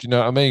for you. Do you know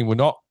what I mean? We're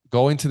not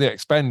going to the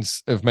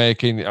expense of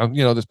making,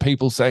 there's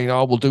people saying,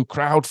 oh, we'll do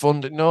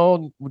crowdfunding.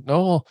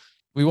 No.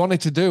 We wanted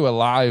to do a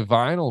live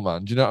vinyl,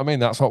 man. Do you know what I mean?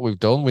 That's what we've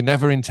done. We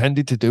never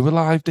intended to do a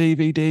live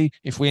DVD.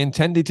 If we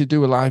intended to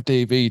do a live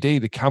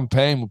DVD, the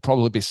campaign would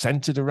probably be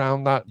centered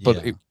around that.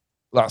 But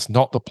that's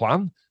not the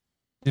plan.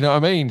 You know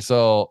what I mean?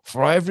 So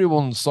for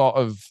everyone sort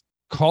of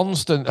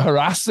constant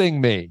harassing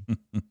me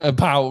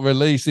about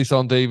release this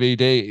on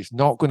DVD, it's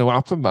not going to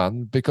happen,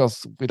 man,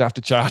 because we'd have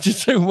to charge you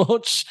too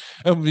much.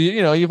 And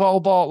you've all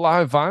bought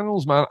live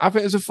vinyls, man. Have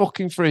it as a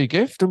fucking free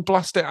gift and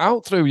blast it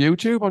out through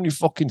YouTube on your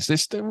fucking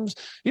systems.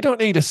 You don't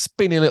need a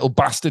spinny little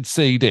bastard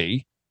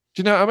CD.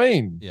 Do you know what I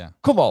mean? Yeah.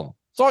 Come on,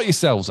 sort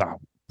yourselves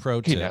out.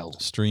 Pro tip,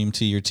 stream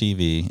to your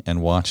TV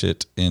and watch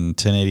it in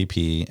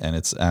 1080p, and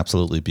it's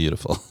absolutely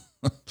beautiful.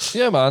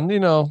 Yeah, man.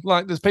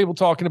 Like there's people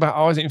talking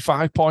about, is it in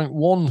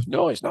 5.1?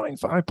 No, it's not in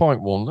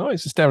 5.1. No,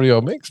 it's a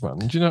stereo mix, man.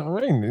 Do you know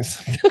what I mean?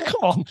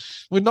 Come on.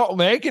 We're not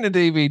making a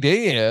DVD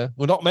here.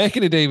 We're not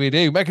making a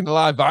DVD. We're making a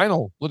live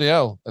vinyl. Bloody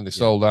hell. And they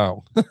sold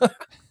out.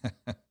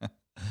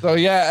 So,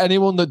 yeah,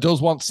 anyone that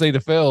does want to see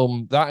the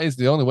film, that is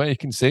the only way you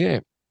can see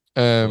it.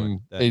 That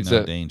It's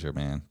No Danger,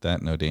 man.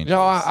 That No Danger. you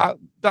know,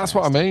 that's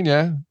what I mean.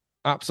 Yeah,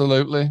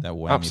 absolutely, That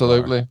whammy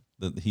absolutely.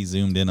 bar. He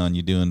zoomed in on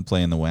you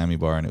playing the whammy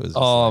bar, and it was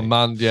just Oh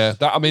man, yeah.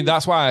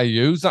 That's why I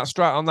use that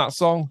strat on that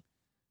song.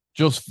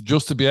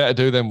 Just to be able to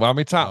do them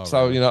whammy taps.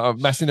 really? So, I'm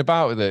messing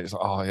about with it. It's,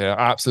 oh yeah,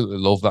 I absolutely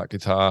love that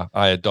guitar.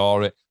 I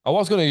adore it. I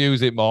was going to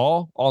use it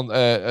more on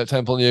at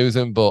Temple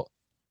Newsam, but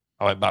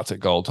I went back to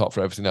Gold Top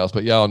for everything else.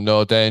 But yeah, on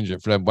No Danger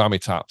for them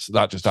whammy taps,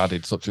 that just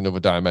added such another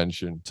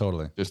dimension.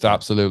 Totally. Just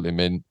absolutely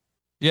mint.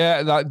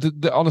 Yeah,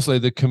 honestly,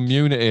 the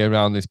community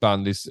around this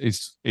band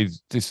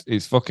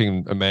is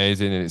fucking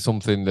amazing, and it's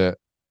something that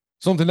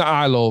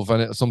I love,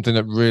 and it's something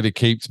that really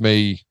keeps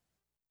me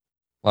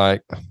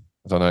like, I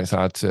don't know, it's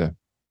hard to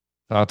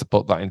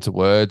put that into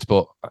words,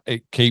 but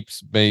it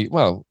keeps me,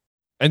 well,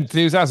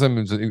 enthusiasm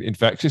is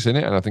infectious in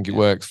it, and I think it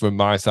works from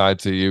my side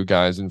to you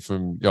guys and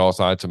from your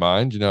side to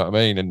mine. Do you know what I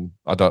mean? And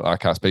I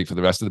can't speak for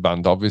the rest of the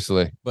band,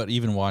 obviously. But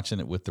even watching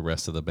it with the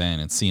rest of the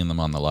band and seeing them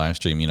on the live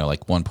stream,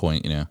 like one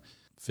point,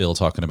 Phil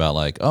talking about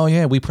like, oh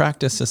yeah, we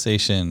practiced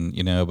Cessation,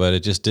 but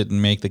it just didn't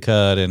make the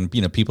cut, and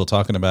people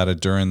talking about it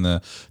during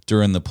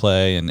the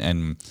play,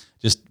 and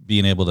just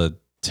being able to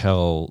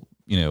tell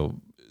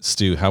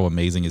Stu how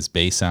amazing his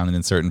bass sounded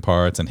in certain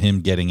parts, and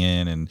him getting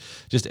in, and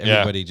just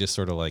everybody just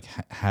sort of like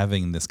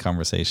having this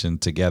conversation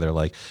together.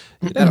 Like,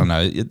 I don't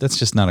know, that's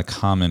just not a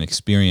common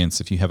experience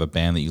if you have a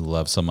band that you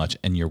love so much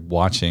and you're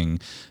watching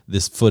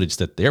this footage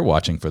that they're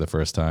watching for the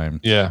first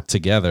time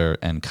together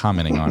and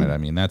commenting on it. I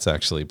mean, that's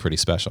actually pretty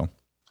special.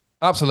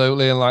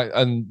 Absolutely,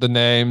 and the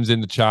names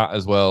in the chat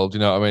as well. Do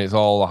you know what I mean? It's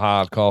all the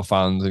hardcore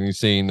fans, and you're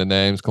seeing the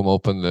names come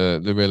up and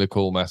the really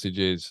cool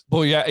messages.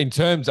 But yeah, in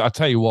terms, I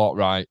tell you what,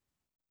 right?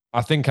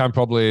 I think I'm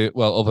probably,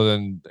 well, other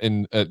than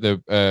at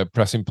the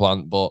pressing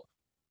plant, but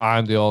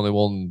I'm the only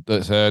one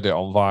that's heard it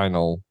on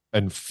vinyl.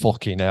 And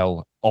fucking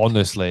hell,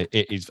 honestly,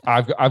 it is.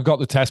 I've got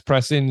the test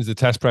pressings. The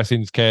test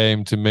pressings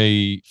came to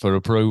me for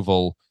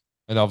approval,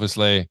 and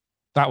obviously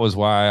that was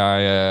why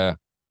I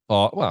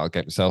thought, well, I'll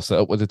get myself set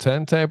up with a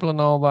turntable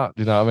and all that.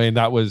 You know what I mean?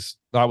 That was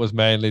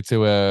mainly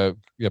to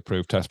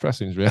approve test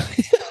pressings, really,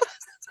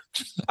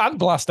 and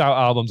blast out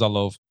albums I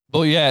love.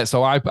 But yeah,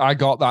 so I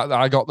got that.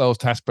 I got those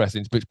test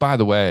pressings, which, by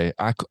the way,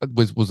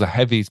 was the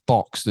heaviest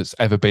box that's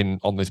ever been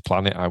on this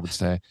planet, I would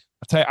say.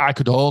 I tell you, I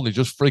could only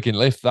just frigging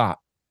lift that.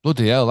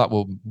 Bloody hell, that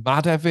was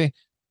mad heavy.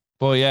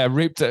 But yeah,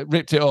 ripped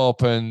it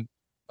open,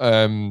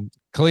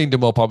 cleaned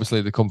them up.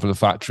 Obviously, they come from the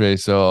factory,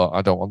 so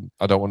I don't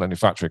want any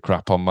factory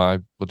crap on my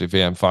bloody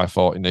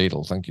VM540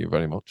 needle. Thank you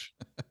very much.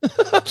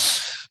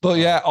 But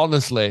yeah,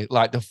 honestly,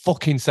 like the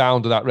fucking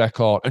sound of that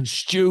record, and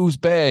Stu's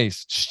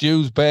bass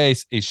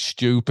is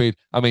stupid.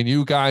 I mean,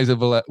 you guys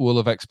will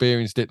have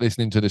experienced it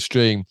listening to the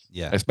stream,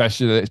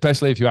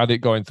 especially if you had it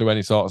going through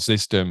any sort of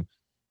system.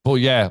 But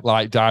yeah,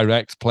 like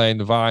direct playing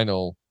the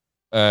vinyl,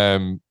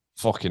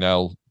 fucking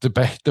hell, the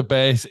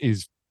bass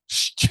is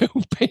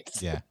stupid.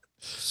 Yeah,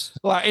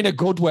 like in a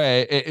good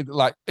way.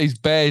 Like his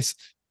bass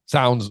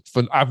sounds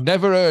fun. I've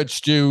never heard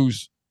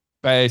Stu's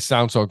bass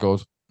sound so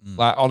good.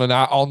 Like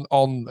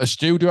on a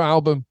studio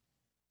album.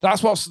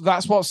 That's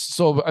what's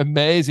so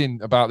amazing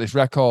about this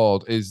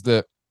record, is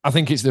that I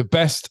think it's the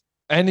best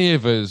any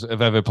of us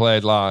have ever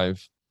played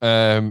live.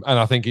 And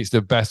I think it's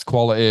the best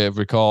quality of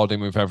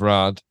recording we've ever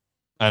had.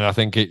 And I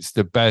think it's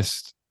the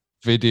best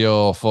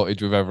video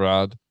footage we've ever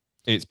had.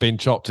 It's been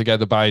chopped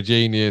together by a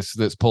genius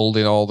that's pulled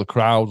in all the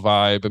crowd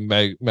vibe and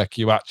make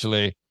you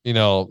actually,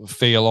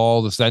 feel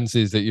all the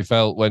senses that you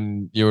felt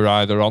when you were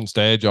either on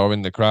stage or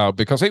in the crowd,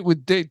 because it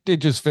did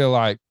just feel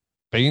like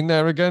being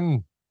there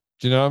again.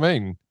 Do you know what I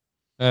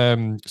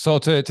mean? So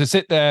to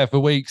sit there for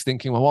weeks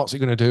thinking, well, what's it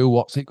going to do?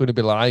 What's it going to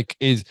be like?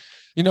 Is,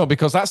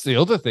 because that's the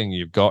other thing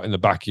you've got in the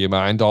back of your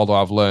mind,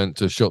 although I've learned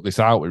to shut this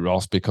out with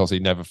Ross because he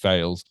never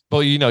fails.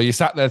 But, you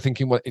sat there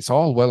thinking, well, it's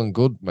all well and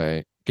good,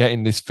 mate,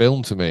 getting this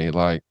film to me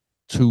like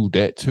 2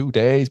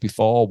 days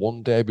before,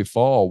 1 day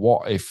before.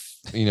 What if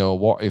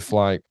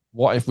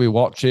we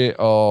watch it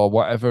or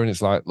whatever? And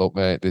it's like, look,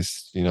 mate,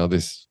 this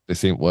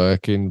ain't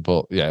working.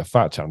 But yeah,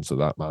 fat chance of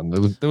that, man.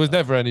 There was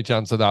never any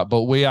chance of that.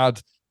 But we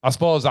had, I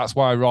suppose that's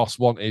why Ross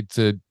wanted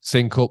to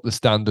sync up the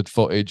standard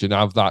footage and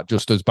have that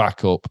just as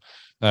backup.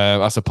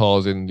 I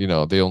suppose in,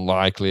 the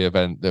unlikely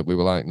event that we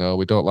were like, no,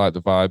 we don't like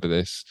the vibe of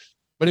this.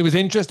 But it was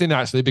interesting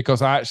actually,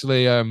 because I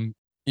actually,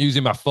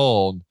 using my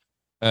phone,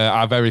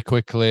 I very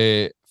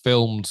quickly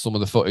filmed some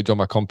of the footage on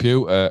my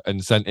computer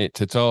and sent it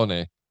to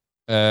Tony,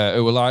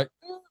 who were like,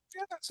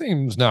 yeah, that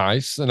seems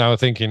nice. And I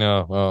was thinking,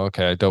 oh,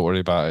 okay, don't worry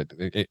about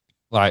it.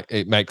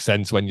 It makes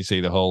sense when you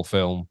see the whole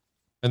film.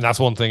 And that's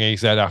one thing he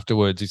said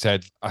afterwards. He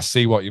said, I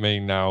see what you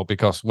mean now,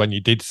 because when you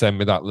did send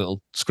me that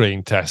little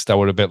screen test, I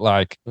were a bit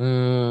like,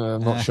 I'm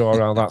not sure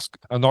how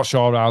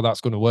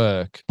that's going to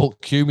work.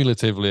 But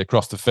cumulatively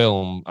across the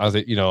film, as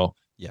it,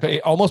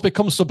 it almost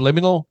becomes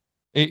subliminal.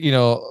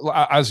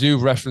 As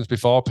you've referenced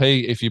before,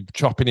 Pete, if you're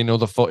chopping in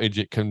other footage,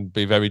 it can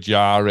be very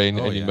jarring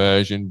and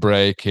immersion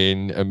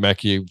breaking and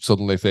make you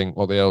suddenly think,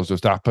 what the hell's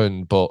just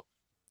happened? But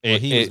Well,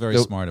 he was very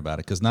smart about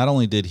it because not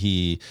only did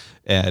he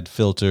add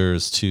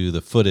filters to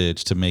the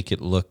footage to make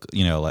it look,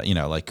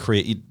 like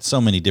create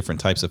so many different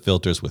types of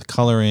filters with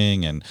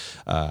coloring and,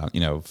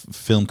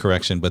 film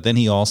correction, but then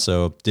he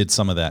also did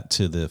some of that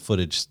to the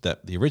footage,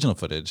 the original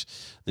footage,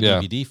 the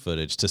DVD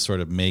footage, to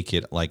sort of make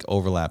it like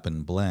overlap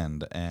and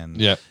blend.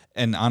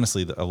 And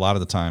honestly, a lot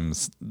of the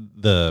times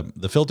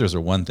the filters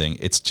are one thing.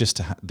 It's just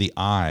the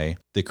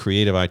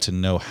creative eye to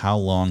know how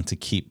long to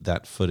keep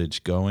that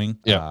footage going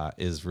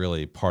is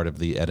really part of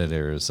the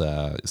editor's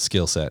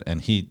skill set.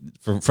 And he,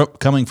 from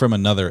coming from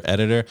another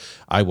editor,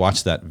 I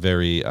watched that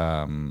very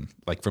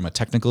like from a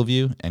technical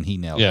view, and he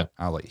nailed it.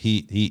 I like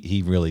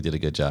he really did a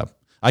good job.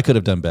 I could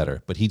have done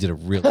better, but he did a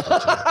really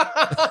good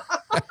job.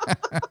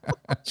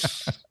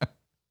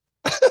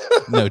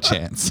 No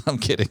chance. I'm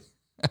kidding.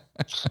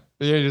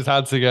 You just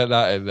had to get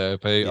that in there,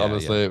 Pete.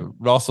 Honestly,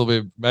 Ross will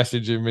be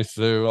messaging me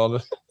soon.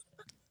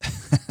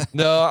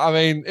 No, I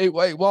mean, it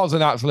was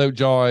an absolute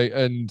joy,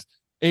 and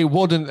it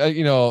wouldn't,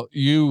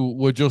 you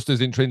were just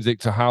as intrinsic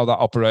to how that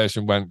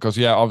operation went, because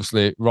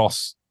obviously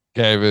Ross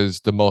gave us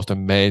the most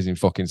amazing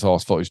fucking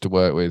source footage to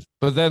work with.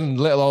 But then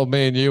little old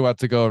me and you had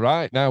to go,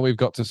 right, now we've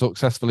got to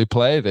successfully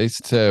play this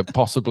to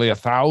possibly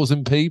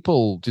 1,000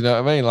 people. Do you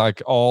know what I mean?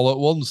 Like all at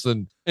once.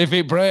 And if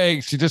it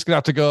breaks, you're just going to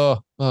have to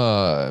go,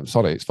 I'm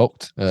sorry, it's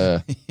fucked.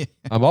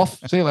 I'm off.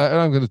 See you later.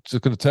 I'm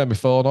just going to turn my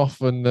phone off,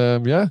 and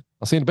I'll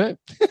see you in a bit.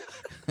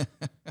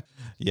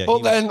 Yeah, but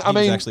he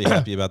was actually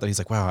happy about that. He's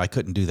like, wow, I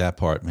couldn't do that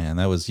part, man.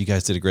 You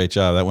guys did a great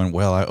job. That went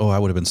well. I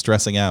would have been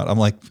stressing out. I'm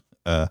like,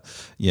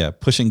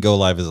 pushing go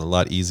live is a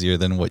lot easier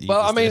than what you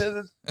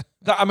did.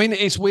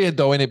 It's weird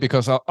though, isn't it?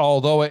 Because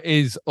although it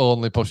is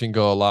only pushing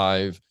go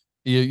live,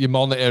 you're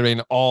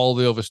monitoring all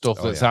the other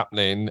stuff that's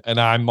happening, and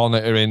I'm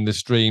monitoring the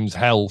stream's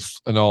health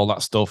and all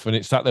that stuff, and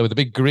it's sat there with a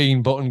big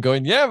green button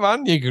going, yeah,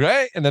 man, you're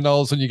great. And then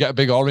all of a sudden you get a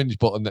big orange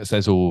button that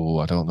says, oh,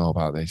 I don't know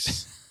about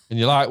this. And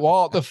you're like,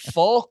 what the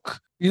fuck?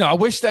 I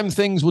wish them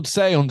things would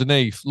say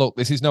underneath, look,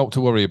 this is not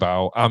to worry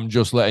about. I'm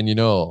just letting you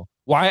know.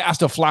 Why it has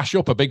to flash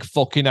up a big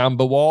fucking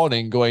amber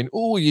warning going,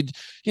 oh,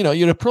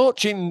 you're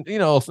approaching,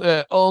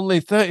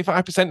 only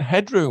 35%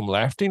 headroom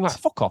left. And like,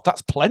 fuck off,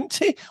 that's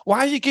plenty. Why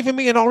are you giving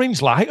me an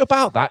orange light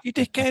about that, you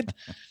dickhead?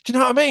 Do you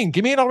know what I mean?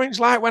 Give me an orange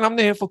light when I'm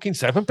near fucking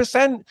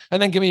 7%,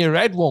 and then give me a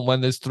red one when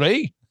there's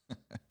 3.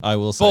 I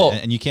will say,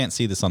 and you can't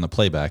see this on the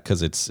playback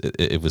because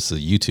it was a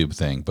YouTube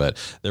thing, but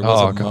there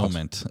was a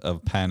moment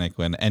of panic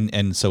when,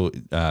 and so,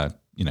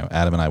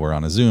 Adam and I were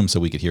on a Zoom so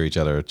we could hear each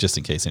other just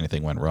in case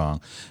anything went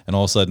wrong. And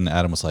all of a sudden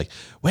Adam was like,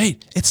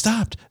 wait, it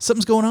stopped.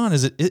 Something's going on.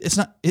 Did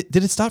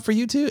it stop for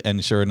you too?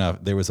 And sure enough,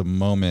 there was a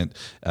moment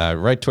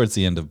right towards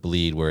the end of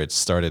Bleed where it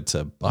started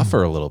to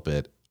buffer a little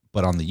bit.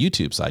 But on the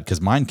YouTube side,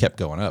 because mine kept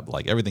going up,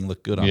 like everything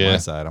looked good on my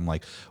side. I'm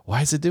like,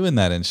 why is it doing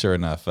that? And sure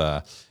enough,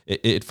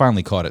 it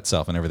finally caught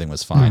itself and everything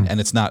was fine. And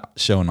it's not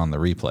shown on the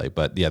replay,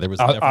 but there was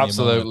definitely a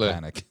moment of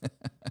panic.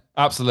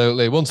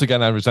 Absolutely. Once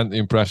again, I resent the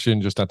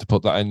impression. Just had to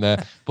put that in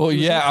there. But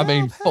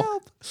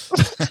help.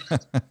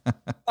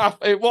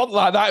 It wasn't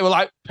like that. It was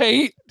like,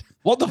 Pete,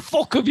 what the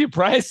fuck have you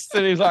pressed?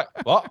 And he's like,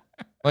 what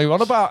are you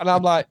on about? And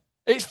I'm like,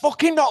 it's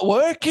fucking not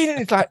working. And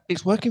it's like,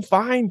 it's working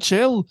fine,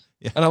 chill.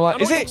 Yeah. And I'm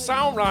like, is it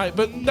sound right?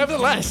 But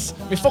nevertheless,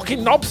 my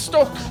fucking knob's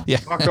stuck. Yeah.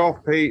 Fuck off,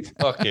 Pete.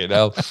 Fucking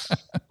hell.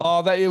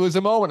 It was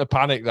a moment of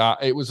panic, that.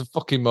 It was a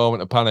fucking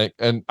moment of panic.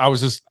 And I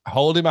was just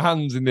holding my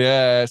hands in the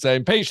air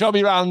saying, Pete, show me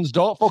your hands.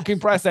 Don't fucking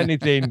press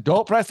anything.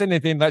 Don't press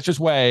anything. Let's just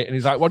wait. And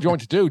he's like, what do you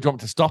want to do? Do you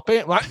want me to stop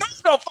it? I'm like, no,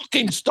 don't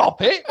fucking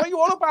stop it. What are you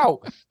on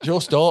about?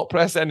 Just don't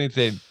press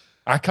anything.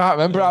 I can't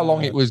remember how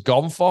long it was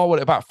gone for.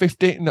 What, about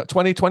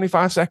 20,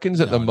 25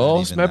 seconds at the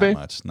most, maybe?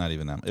 Not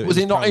even that much. Was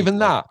it not even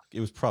that? It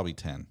was probably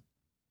 10.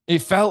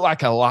 It felt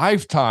like a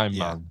lifetime,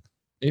 man.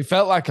 It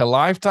felt like a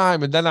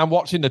lifetime. And then I'm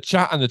watching the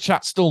chat, and the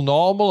chat's still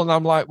normal. And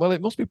I'm like, well,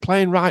 it must be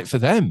playing right for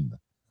them.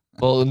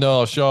 Well,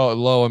 no, sure.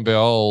 Lo and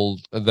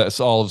behold,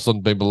 that's all of a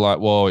sudden people are like,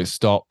 whoa, it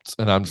stopped.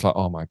 And I'm just like,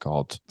 oh my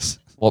God.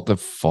 What the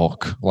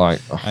fuck? Like,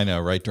 I know,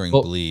 right during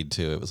Bleed,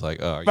 too. It was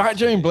like, oh. Right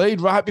during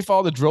Bleed, right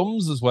before the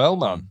drums as well,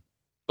 man.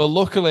 But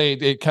luckily,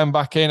 it came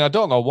back in. I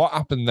don't know what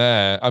happened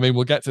there. I mean,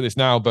 we'll get to this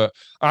now, but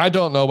I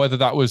don't know whether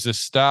that was the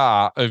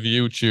start of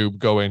YouTube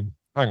going,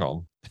 hang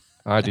on,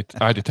 I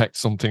detect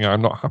something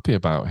I'm not happy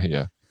about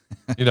here.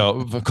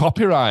 The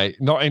copyright,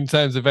 not in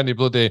terms of any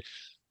bloody...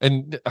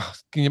 And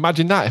can you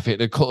imagine that if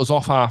it had cut us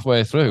off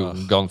halfway through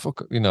and gone, fuck,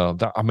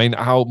 that, I mean,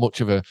 how much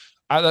of a...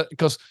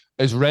 Because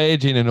as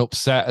raging and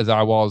upset as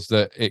I was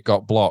that it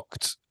got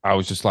blocked, I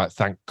was just like,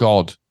 thank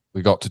God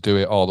we got to do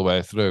it all the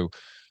way through.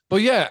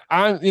 But yeah,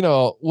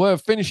 we're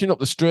finishing up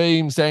the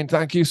stream saying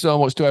thank you so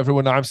much to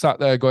everyone. I'm sat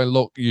there going,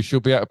 look, you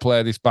should be able to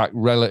play this back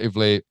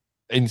relatively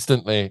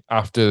instantly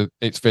after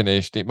it's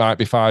finished. It might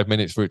be 5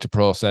 minutes for it to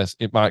process.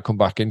 It might come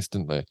back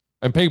instantly.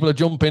 And people are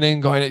jumping in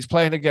going, it's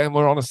playing again.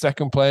 We're on a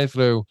second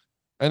playthrough.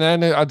 And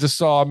then I just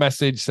saw a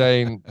message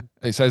saying,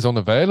 it says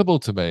unavailable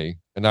to me.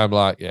 And I'm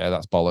like, yeah,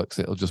 that's bollocks.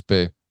 It'll just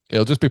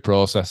be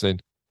processing.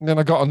 And then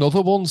I got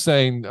another one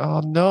saying, oh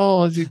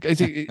no,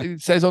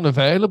 it says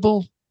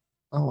unavailable.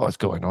 oh, what's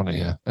going on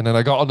here? And then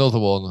I got another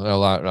one. And I'm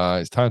like, right,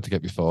 it's time to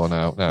get my phone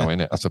out now,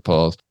 innit? I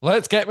suppose.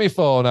 Let's get my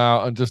phone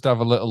out and just have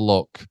a little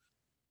look.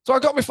 So I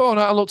got my phone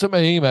out and looked at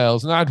my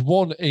emails, and I had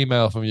one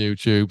email from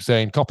YouTube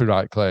saying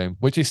copyright claim,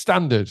 which is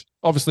standard.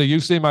 Obviously,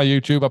 you've seen my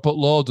YouTube. I put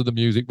loads of the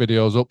music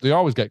videos up. They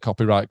always get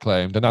copyright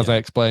claimed. And as I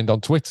explained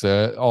on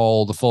Twitter,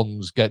 all the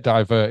funds get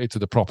diverted to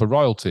the proper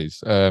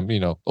royalties,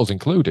 us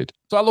included.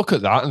 So I look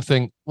at that and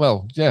think,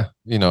 well, yeah,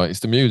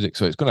 it's the music,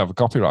 so it's going to have a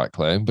copyright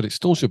claim, but it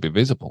still should be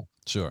visible.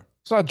 Sure.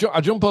 So I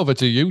jump over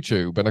to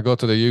YouTube and I go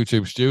to the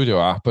YouTube Studio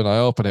app and I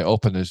open it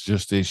up and there's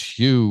just this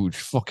huge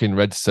fucking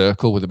red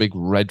circle with a big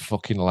red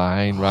fucking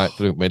line right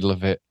through the middle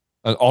of it.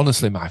 And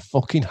honestly, my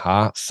fucking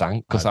heart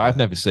sank because I've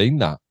never seen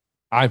that.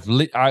 I've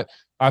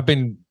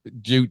been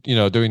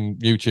doing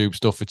YouTube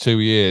stuff for 2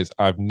 years.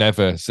 I've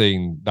never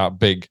seen that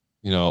big,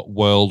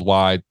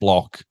 worldwide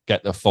block.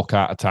 Get the fuck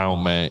out of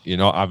town, mate. You're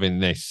not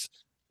having this.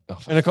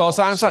 And of course,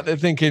 I'm sat there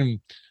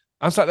thinking,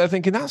 that's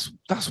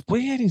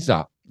weird. Is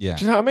that? Yeah.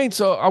 Do you know what I mean?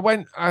 So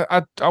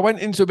I went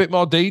into a bit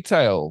more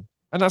detail,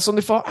 and I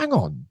suddenly thought, hang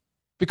on,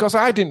 because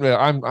I didn't really.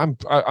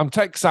 I'm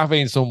tech savvy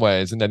in some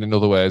ways, and then in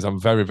other ways, I'm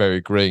very, very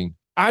green.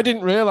 I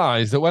didn't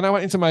realize that when I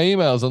went into my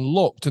emails and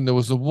looked, and there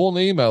was the one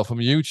email from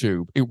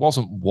YouTube. It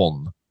wasn't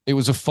one. It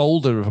was a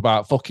folder of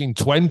about fucking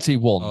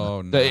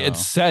 21 that it had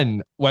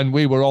sent when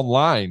we were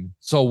online.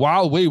 So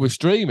while we were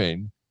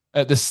streaming,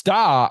 at the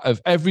start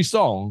of every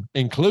song,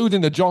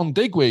 including the John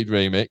Digweed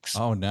remix,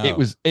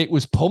 it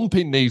was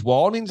pumping these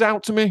warnings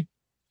out to me,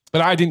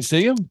 but I didn't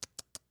see them. Do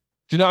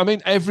you know what I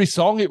mean? Every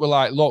song, it were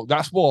like, look,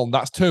 that's 1,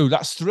 that's 2,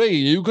 that's 3.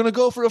 You're going to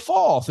go for a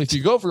 4th. If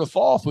you go for a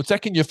 4th, we're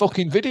taking your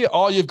fucking video.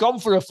 Or you've gone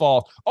for a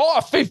 4th. Or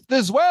a 5th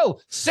as well.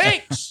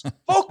 6!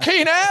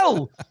 Fucking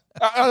hell!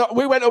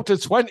 We went up to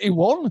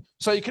 21.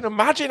 So you can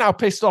imagine how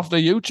pissed off the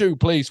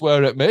YouTube police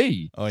were at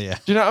me. Oh, yeah.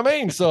 Do you know what I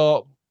mean?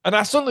 So... And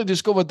I suddenly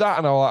discovered that,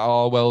 and I was like,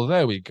 oh, well,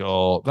 there we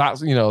go.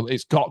 That's,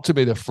 it's got to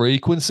be the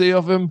frequency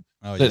of them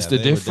that's the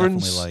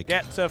difference. Like...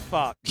 Get to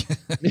fuck.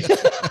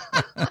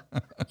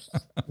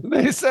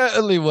 They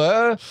certainly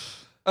were.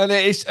 And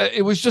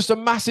it was just a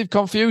massive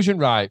confusion,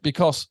 right?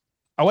 Because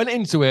I went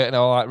into it, and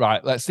I was like,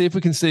 right, let's see if we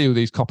can see who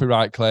these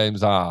copyright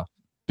claims are.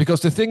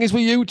 Because the thing is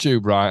with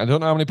YouTube, right, I don't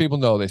know how many people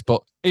know this,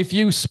 but if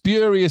you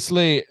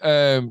spuriously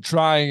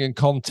try and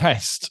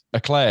contest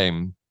a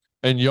claim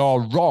and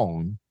you're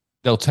wrong,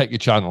 they'll take your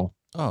channel.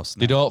 Oh,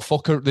 snap.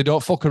 They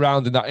don't fuck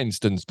around in that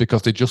instance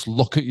because they just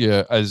look at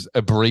you as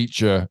a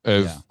breacher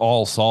of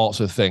all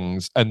sorts of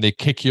things, and they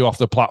kick you off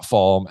the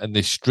platform and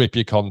they strip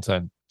your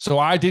content. So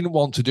I didn't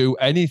want to do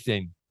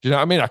anything. Do you know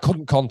what I mean? I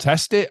couldn't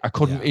contest it. I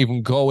couldn't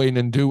even go in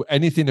and do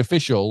anything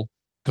official,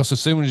 because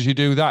as soon as you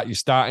do that, you're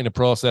starting a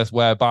process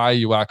whereby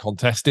you are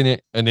contesting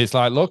it. And it's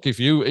like, look, if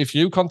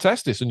you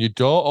contest this and you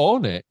don't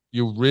own it,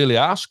 you really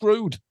are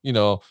screwed.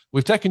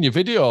 We've taken your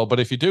video, but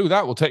if you do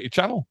that, we'll take your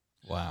channel.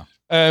 Wow.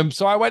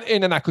 So I went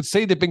in and I could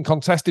see they'd been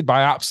contested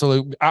by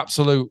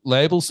absolute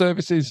label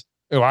services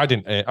who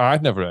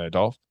I'd never heard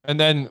of. And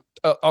then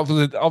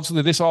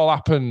obviously this all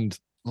happened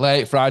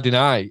late Friday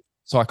night,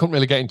 so I couldn't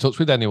really get in touch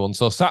with anyone.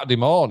 So Saturday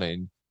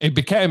morning, it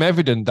became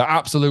evident that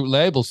Absolute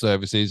Label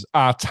Services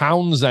are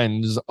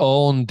Townsend's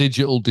own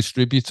digital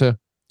distributor.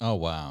 Oh,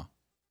 wow.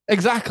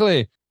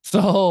 Exactly.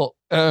 So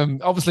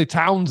obviously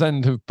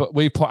Townsend,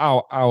 we put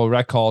out our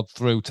record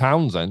through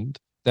Townsend.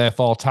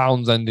 Therefore,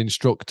 Townsend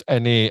instruct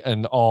any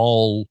and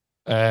all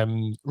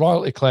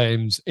royalty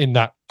claims in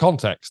that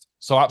context.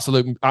 So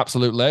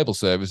Absolute Label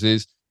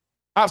Services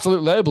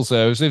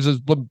has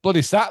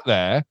bloody sat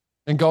there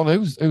and gone,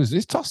 who's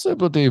this tosser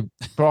bloody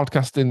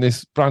broadcasting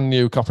this brand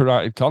new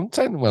copyrighted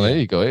content? Well, here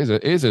you go.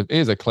 Here's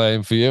a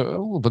claim for you.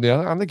 Oh, bloody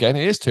hell. And again,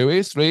 here's 2,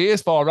 here's 3,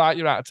 here's 4. Right,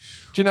 you're at.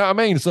 Do you know what I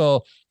mean?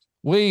 So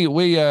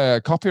we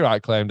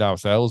copyright claimed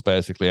ourselves,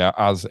 basically,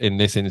 as in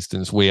this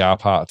instance, we are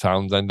part of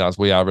Townsend, as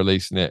we are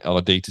releasing it on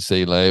a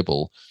D2C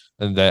label,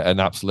 and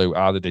Absolute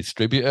are the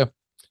distributor.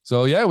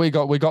 So yeah, we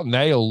got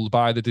nailed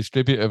by the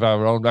distributor of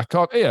our own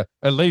record. Here,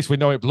 at least we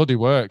know it bloody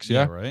works.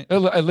 Yeah, right.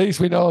 At least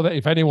we know that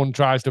if anyone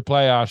tries to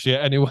play our shit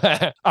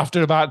anywhere,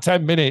 after about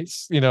 10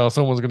 minutes,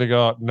 someone's going to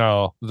go,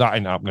 no, that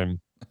ain't happening.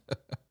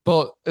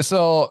 But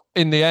so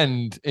in the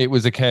end, it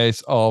was a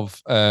case of,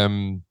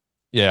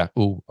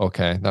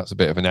 okay, that's a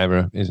bit of an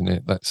error, isn't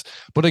it?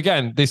 But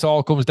again, this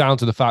all comes down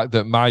to the fact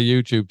that my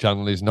YouTube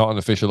channel is not an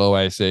official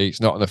OAC.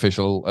 It's not an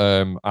official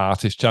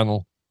artist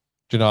channel.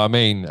 Do you know what I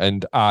mean?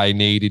 And I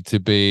needed to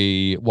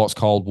be what's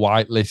called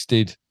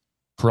whitelisted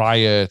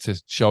prior to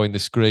showing the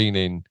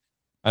screening.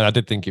 And I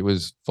did think it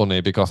was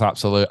funny because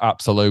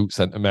Absolute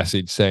sent a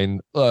message saying,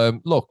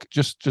 look,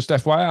 just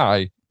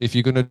FYI, if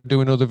you're going to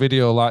do another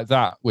video like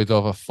that with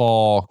over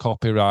 4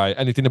 copyright,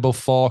 anything above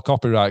 4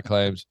 copyright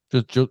claims,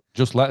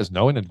 just let us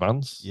know in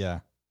advance. Yeah.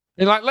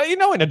 And let you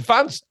know in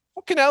advance.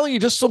 Fucking hell, you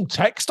just some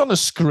text on a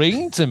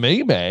screen to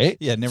me, mate.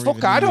 Yeah, never Fuck,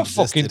 even I don't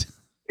existed. fucking...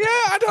 Yeah,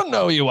 I don't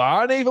know who you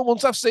are. And even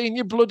once I've seen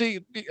your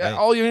bloody,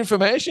 all your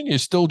information, you're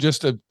still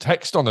just a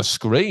text on a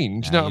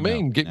screen. Do you know what I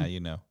mean? Now you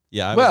know.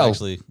 Yeah, Well,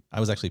 I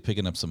was actually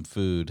picking up some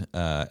food,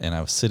 and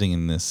I was sitting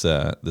in this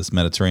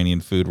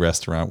Mediterranean food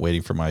restaurant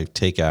waiting for my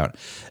takeout,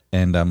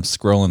 and I'm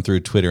scrolling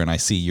through Twitter, and I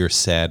see your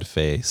sad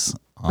face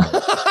on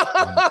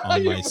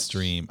my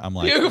stream. I'm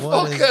like,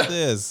 what is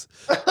this?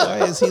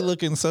 Why is he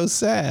looking so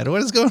sad?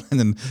 What is going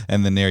on?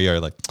 And then there you are,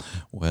 like,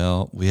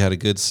 well, we had a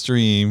good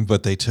stream,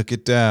 but they took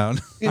it down.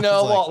 You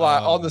know what?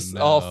 Like, honestly,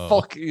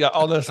 fuck yeah,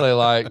 honestly,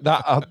 like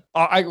that.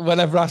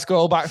 Whenever I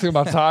scroll back through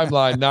my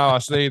timeline now, I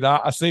see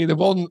that. I see the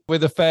one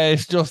with the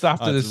face just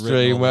after the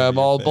stream where I'm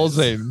all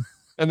buzzing.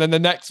 And then the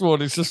next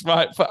one is just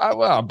right.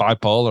 Well, I'm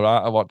bipolar,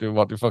 right? What do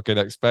you fucking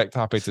expect?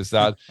 Happy to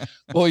sad.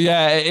 But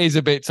yeah, it is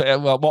a bit.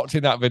 Well,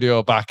 watching that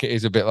video back, it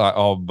is a bit like,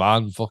 oh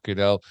man, fucking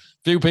hell.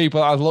 Few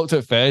people, I've looked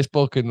at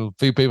Facebook, and a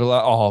few people are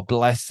like, oh,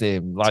 bless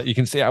him. Like, you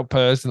can see how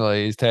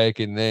personally he's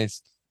taking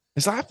this.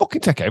 It's like, I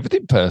fucking take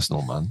everything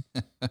personal, man.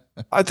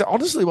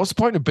 Honestly, what's the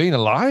point of being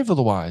alive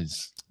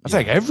otherwise? I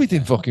take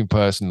everything fucking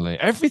personally.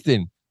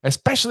 Everything.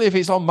 Especially if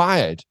it's on my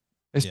head.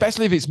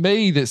 Especially if it's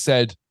me that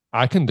said,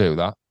 I can do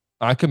that.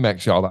 I can make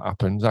sure that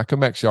happens. I can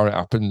make sure it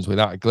happens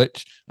without a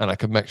glitch, and I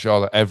can make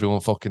sure that everyone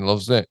fucking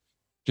loves it.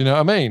 Do you know what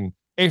I mean?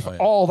 If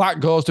all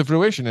that goes to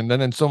fruition and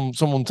then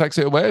someone takes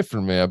it away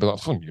from me, I'd be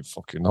like, you're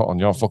fucking not on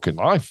your fucking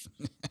life.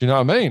 Do you know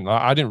what I mean?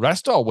 Like, I didn't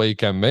rest all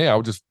weekend, me. I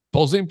was just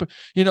buzzing.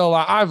 You know,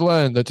 like, I've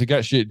learned that to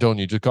get shit done,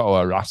 you just got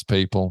to harass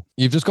people.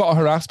 You've just got to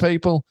harass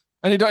people.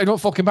 And it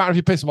don't fucking matter if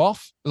you piss them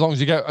off, as long as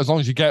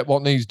you get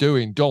what needs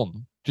doing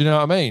done. Do you know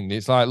what I mean?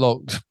 It's like,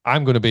 look,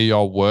 I'm going to be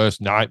your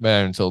worst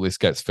nightmare until this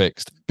gets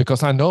fixed,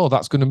 because I know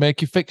that's going to make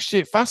you fix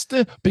shit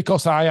faster,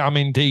 because I am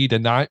indeed a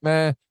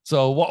nightmare.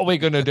 So what are we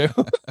going to do?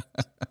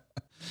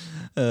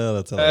 Oh,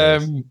 that's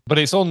hilarious. But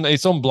it's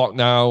unblocked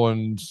now,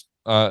 and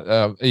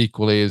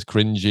equally as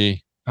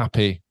cringy,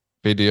 happy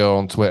video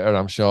on Twitter,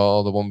 I'm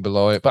sure, the one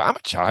below it. But I'm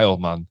a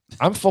child, man.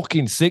 I'm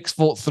fucking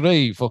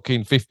 6'3",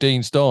 fucking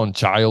 15 stone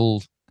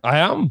child. I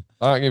am.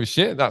 I don't give a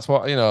shit. That's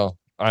what, you know.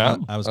 I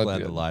am. I was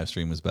glad the live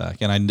stream was back,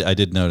 and I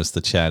did notice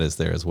the chat is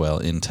there as well,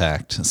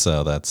 intact.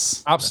 So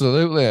that's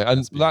absolutely,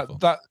 and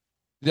that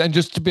and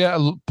just to be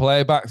able to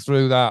play back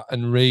through that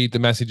and read the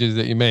messages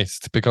that you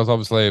missed, because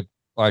obviously,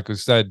 like I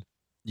said,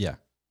 yeah,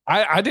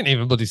 I didn't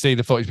even bloody see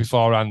the footage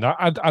beforehand.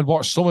 I'd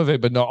watched some of it,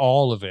 but not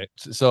all of it.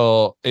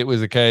 So it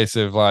was a case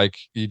of like,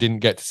 you didn't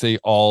get to see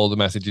all the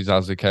messages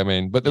as they came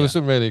in, but there were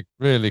some really,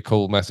 really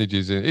cool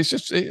messages. It's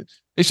just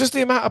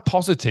the amount of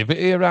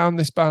positivity around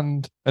this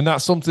band. And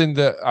that's something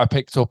that I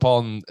picked up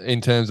on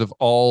in terms of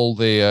all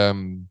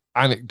the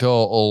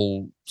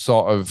anecdotal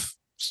sort of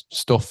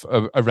stuff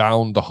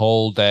around the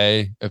whole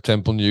day of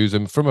Temple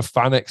Newsam from a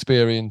fan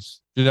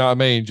experience. You know what I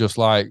mean? Just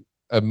like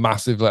a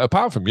massive, like,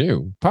 apart from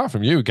you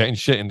getting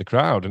shit in the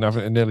crowd and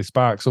having to nearly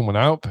spark someone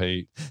out,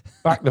 Pete.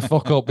 Back the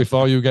fuck up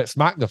before you get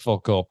smacked the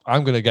fuck up.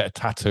 I'm going to get a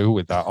tattoo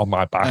with that on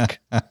my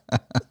back.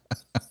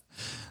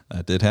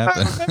 That did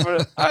happen.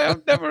 I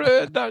have never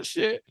heard that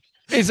shit.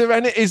 Is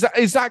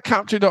that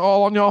captured at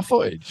all on your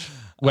footage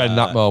when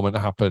that moment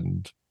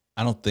happened?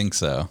 I don't think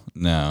so.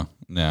 No.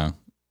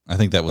 I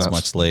think that was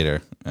much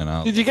later.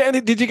 And did you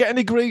get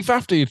any grief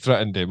after you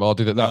threatened him, or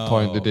did at that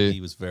point did he?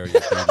 He was very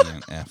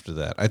obedient after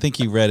that. I think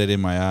he read it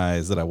in my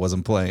eyes that I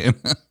wasn't playing.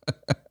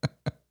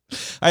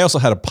 I also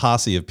had a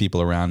posse of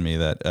people around me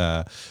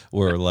that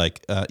were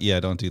like, "Yeah,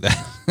 don't do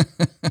that."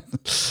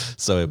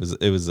 So it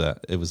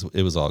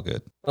was all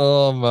good.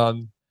 Oh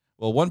man.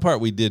 Well, one part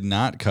we did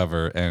not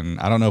cover, and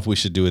I don't know if we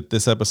should do it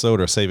this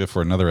episode or save it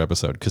for another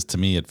episode, because to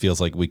me it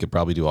feels like we could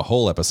probably do a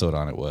whole episode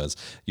on it, was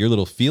your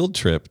little field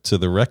trip to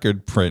the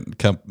record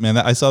print Man,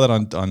 I saw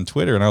that on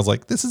Twitter, and I was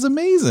like, this is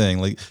amazing.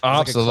 Like,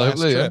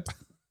 absolutely. Like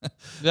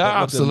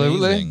yeah,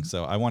 absolutely. Amazing.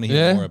 So I want to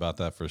hear more about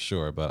that for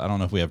sure, but I don't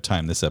know if we have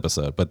time this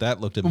episode, but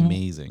that looked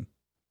amazing.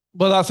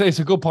 Well, it's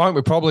a good point.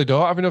 We probably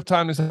don't have enough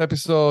time this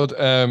episode.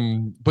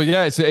 But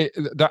yeah,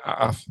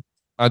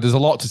 there's a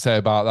lot to say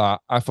about that.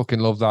 I fucking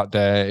love that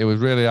day. It was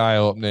really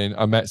eye-opening.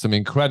 I met some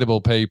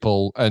incredible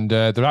people, and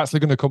they're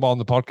actually going to come on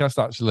the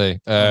podcast, actually.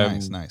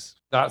 Nice.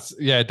 That's,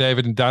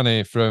 David and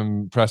Danny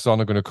from Press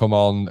On are going to come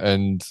on,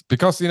 and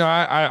because,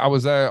 I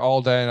was there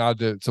all day, and I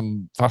had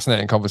some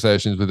fascinating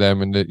conversations with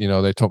them, and,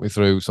 they took me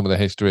through some of the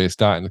history of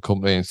starting the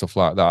company and stuff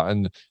like that,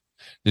 and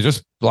they're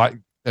just like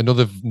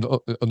another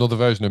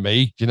version of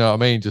me, you know what I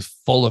mean? Just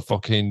full of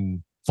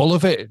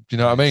it, do you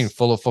know what I mean?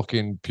 Full of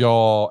fucking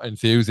pure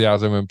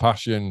enthusiasm and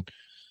passion,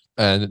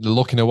 and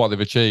looking at what they've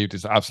achieved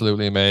is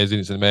absolutely amazing.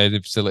 It's an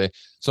amazing facility.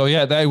 So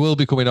yeah, they will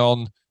be coming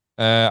on.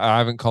 I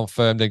haven't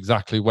confirmed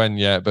exactly when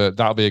yet, but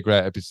that'll be a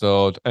great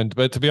episode.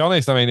 But to be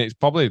honest, I mean, it's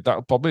probably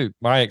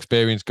my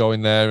experience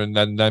going there and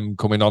then them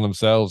coming on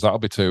themselves. That'll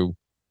be 2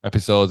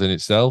 episodes in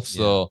itself.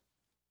 So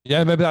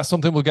yeah, maybe that's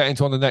something we'll get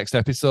into on the next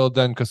episode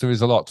then, because there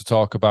is a lot to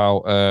talk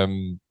about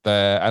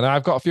there. And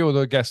I've got a few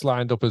other guests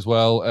lined up as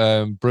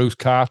well. Bruce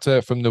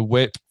Carter from The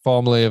Whip,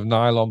 formerly of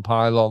Nylon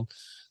Pylon.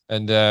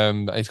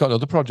 And he's got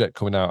another project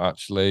coming out,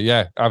 actually.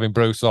 Yeah, having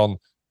Bruce on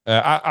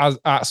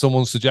at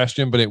someone's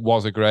suggestion, but it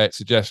was a great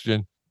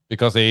suggestion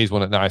because he's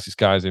one of the nicest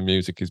guys in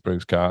music, is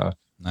Bruce Carter.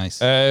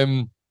 Nice.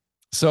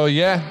 So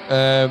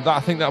yeah, I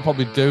think that'll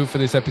probably do for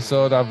this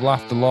episode. I've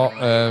laughed a lot.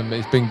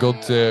 It's been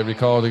good to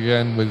record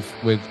again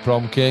with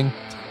Prom King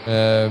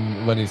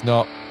when he's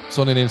not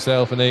sunning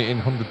himself and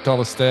eating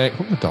 $100 steak.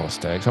 $100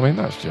 steaks. I mean,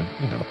 that's just,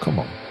 come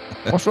on.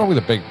 What's wrong with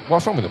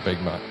the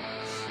Big Mac?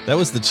 That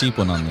was the cheap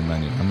one on the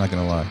menu. I'm not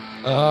gonna lie.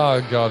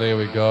 Oh God, here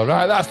we go.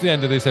 Right, that's the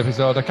end of this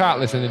episode. I can't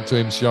listen to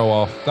him show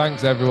off.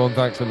 Thanks everyone.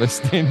 Thanks for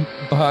listening.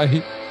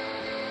 Bye.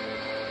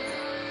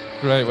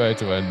 Great way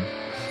to end.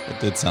 It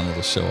did sound a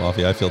little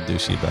show-offy. I feel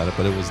douchey about it,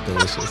 but it was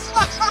delicious.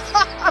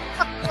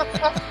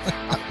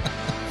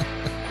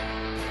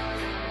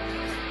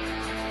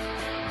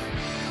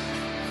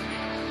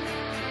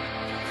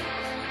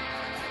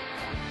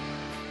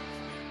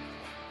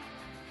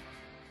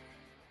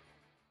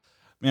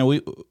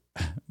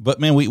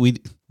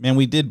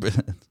 we did. All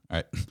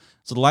right.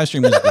 So the live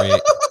stream was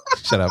great.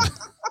 Shut up.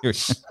 You're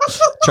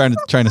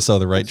trying to sew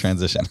the right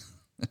transition.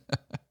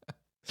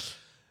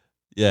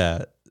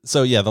 Yeah.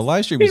 So yeah, the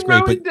live stream was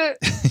great,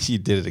 but you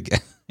did it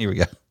again. Here we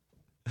go.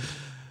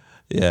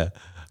 Yeah,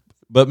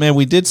 but man,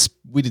 we did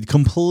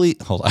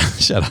complete. Hold on,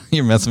 shut up.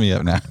 You're messing me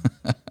up now.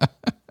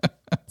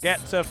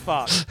 Get to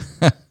fuck.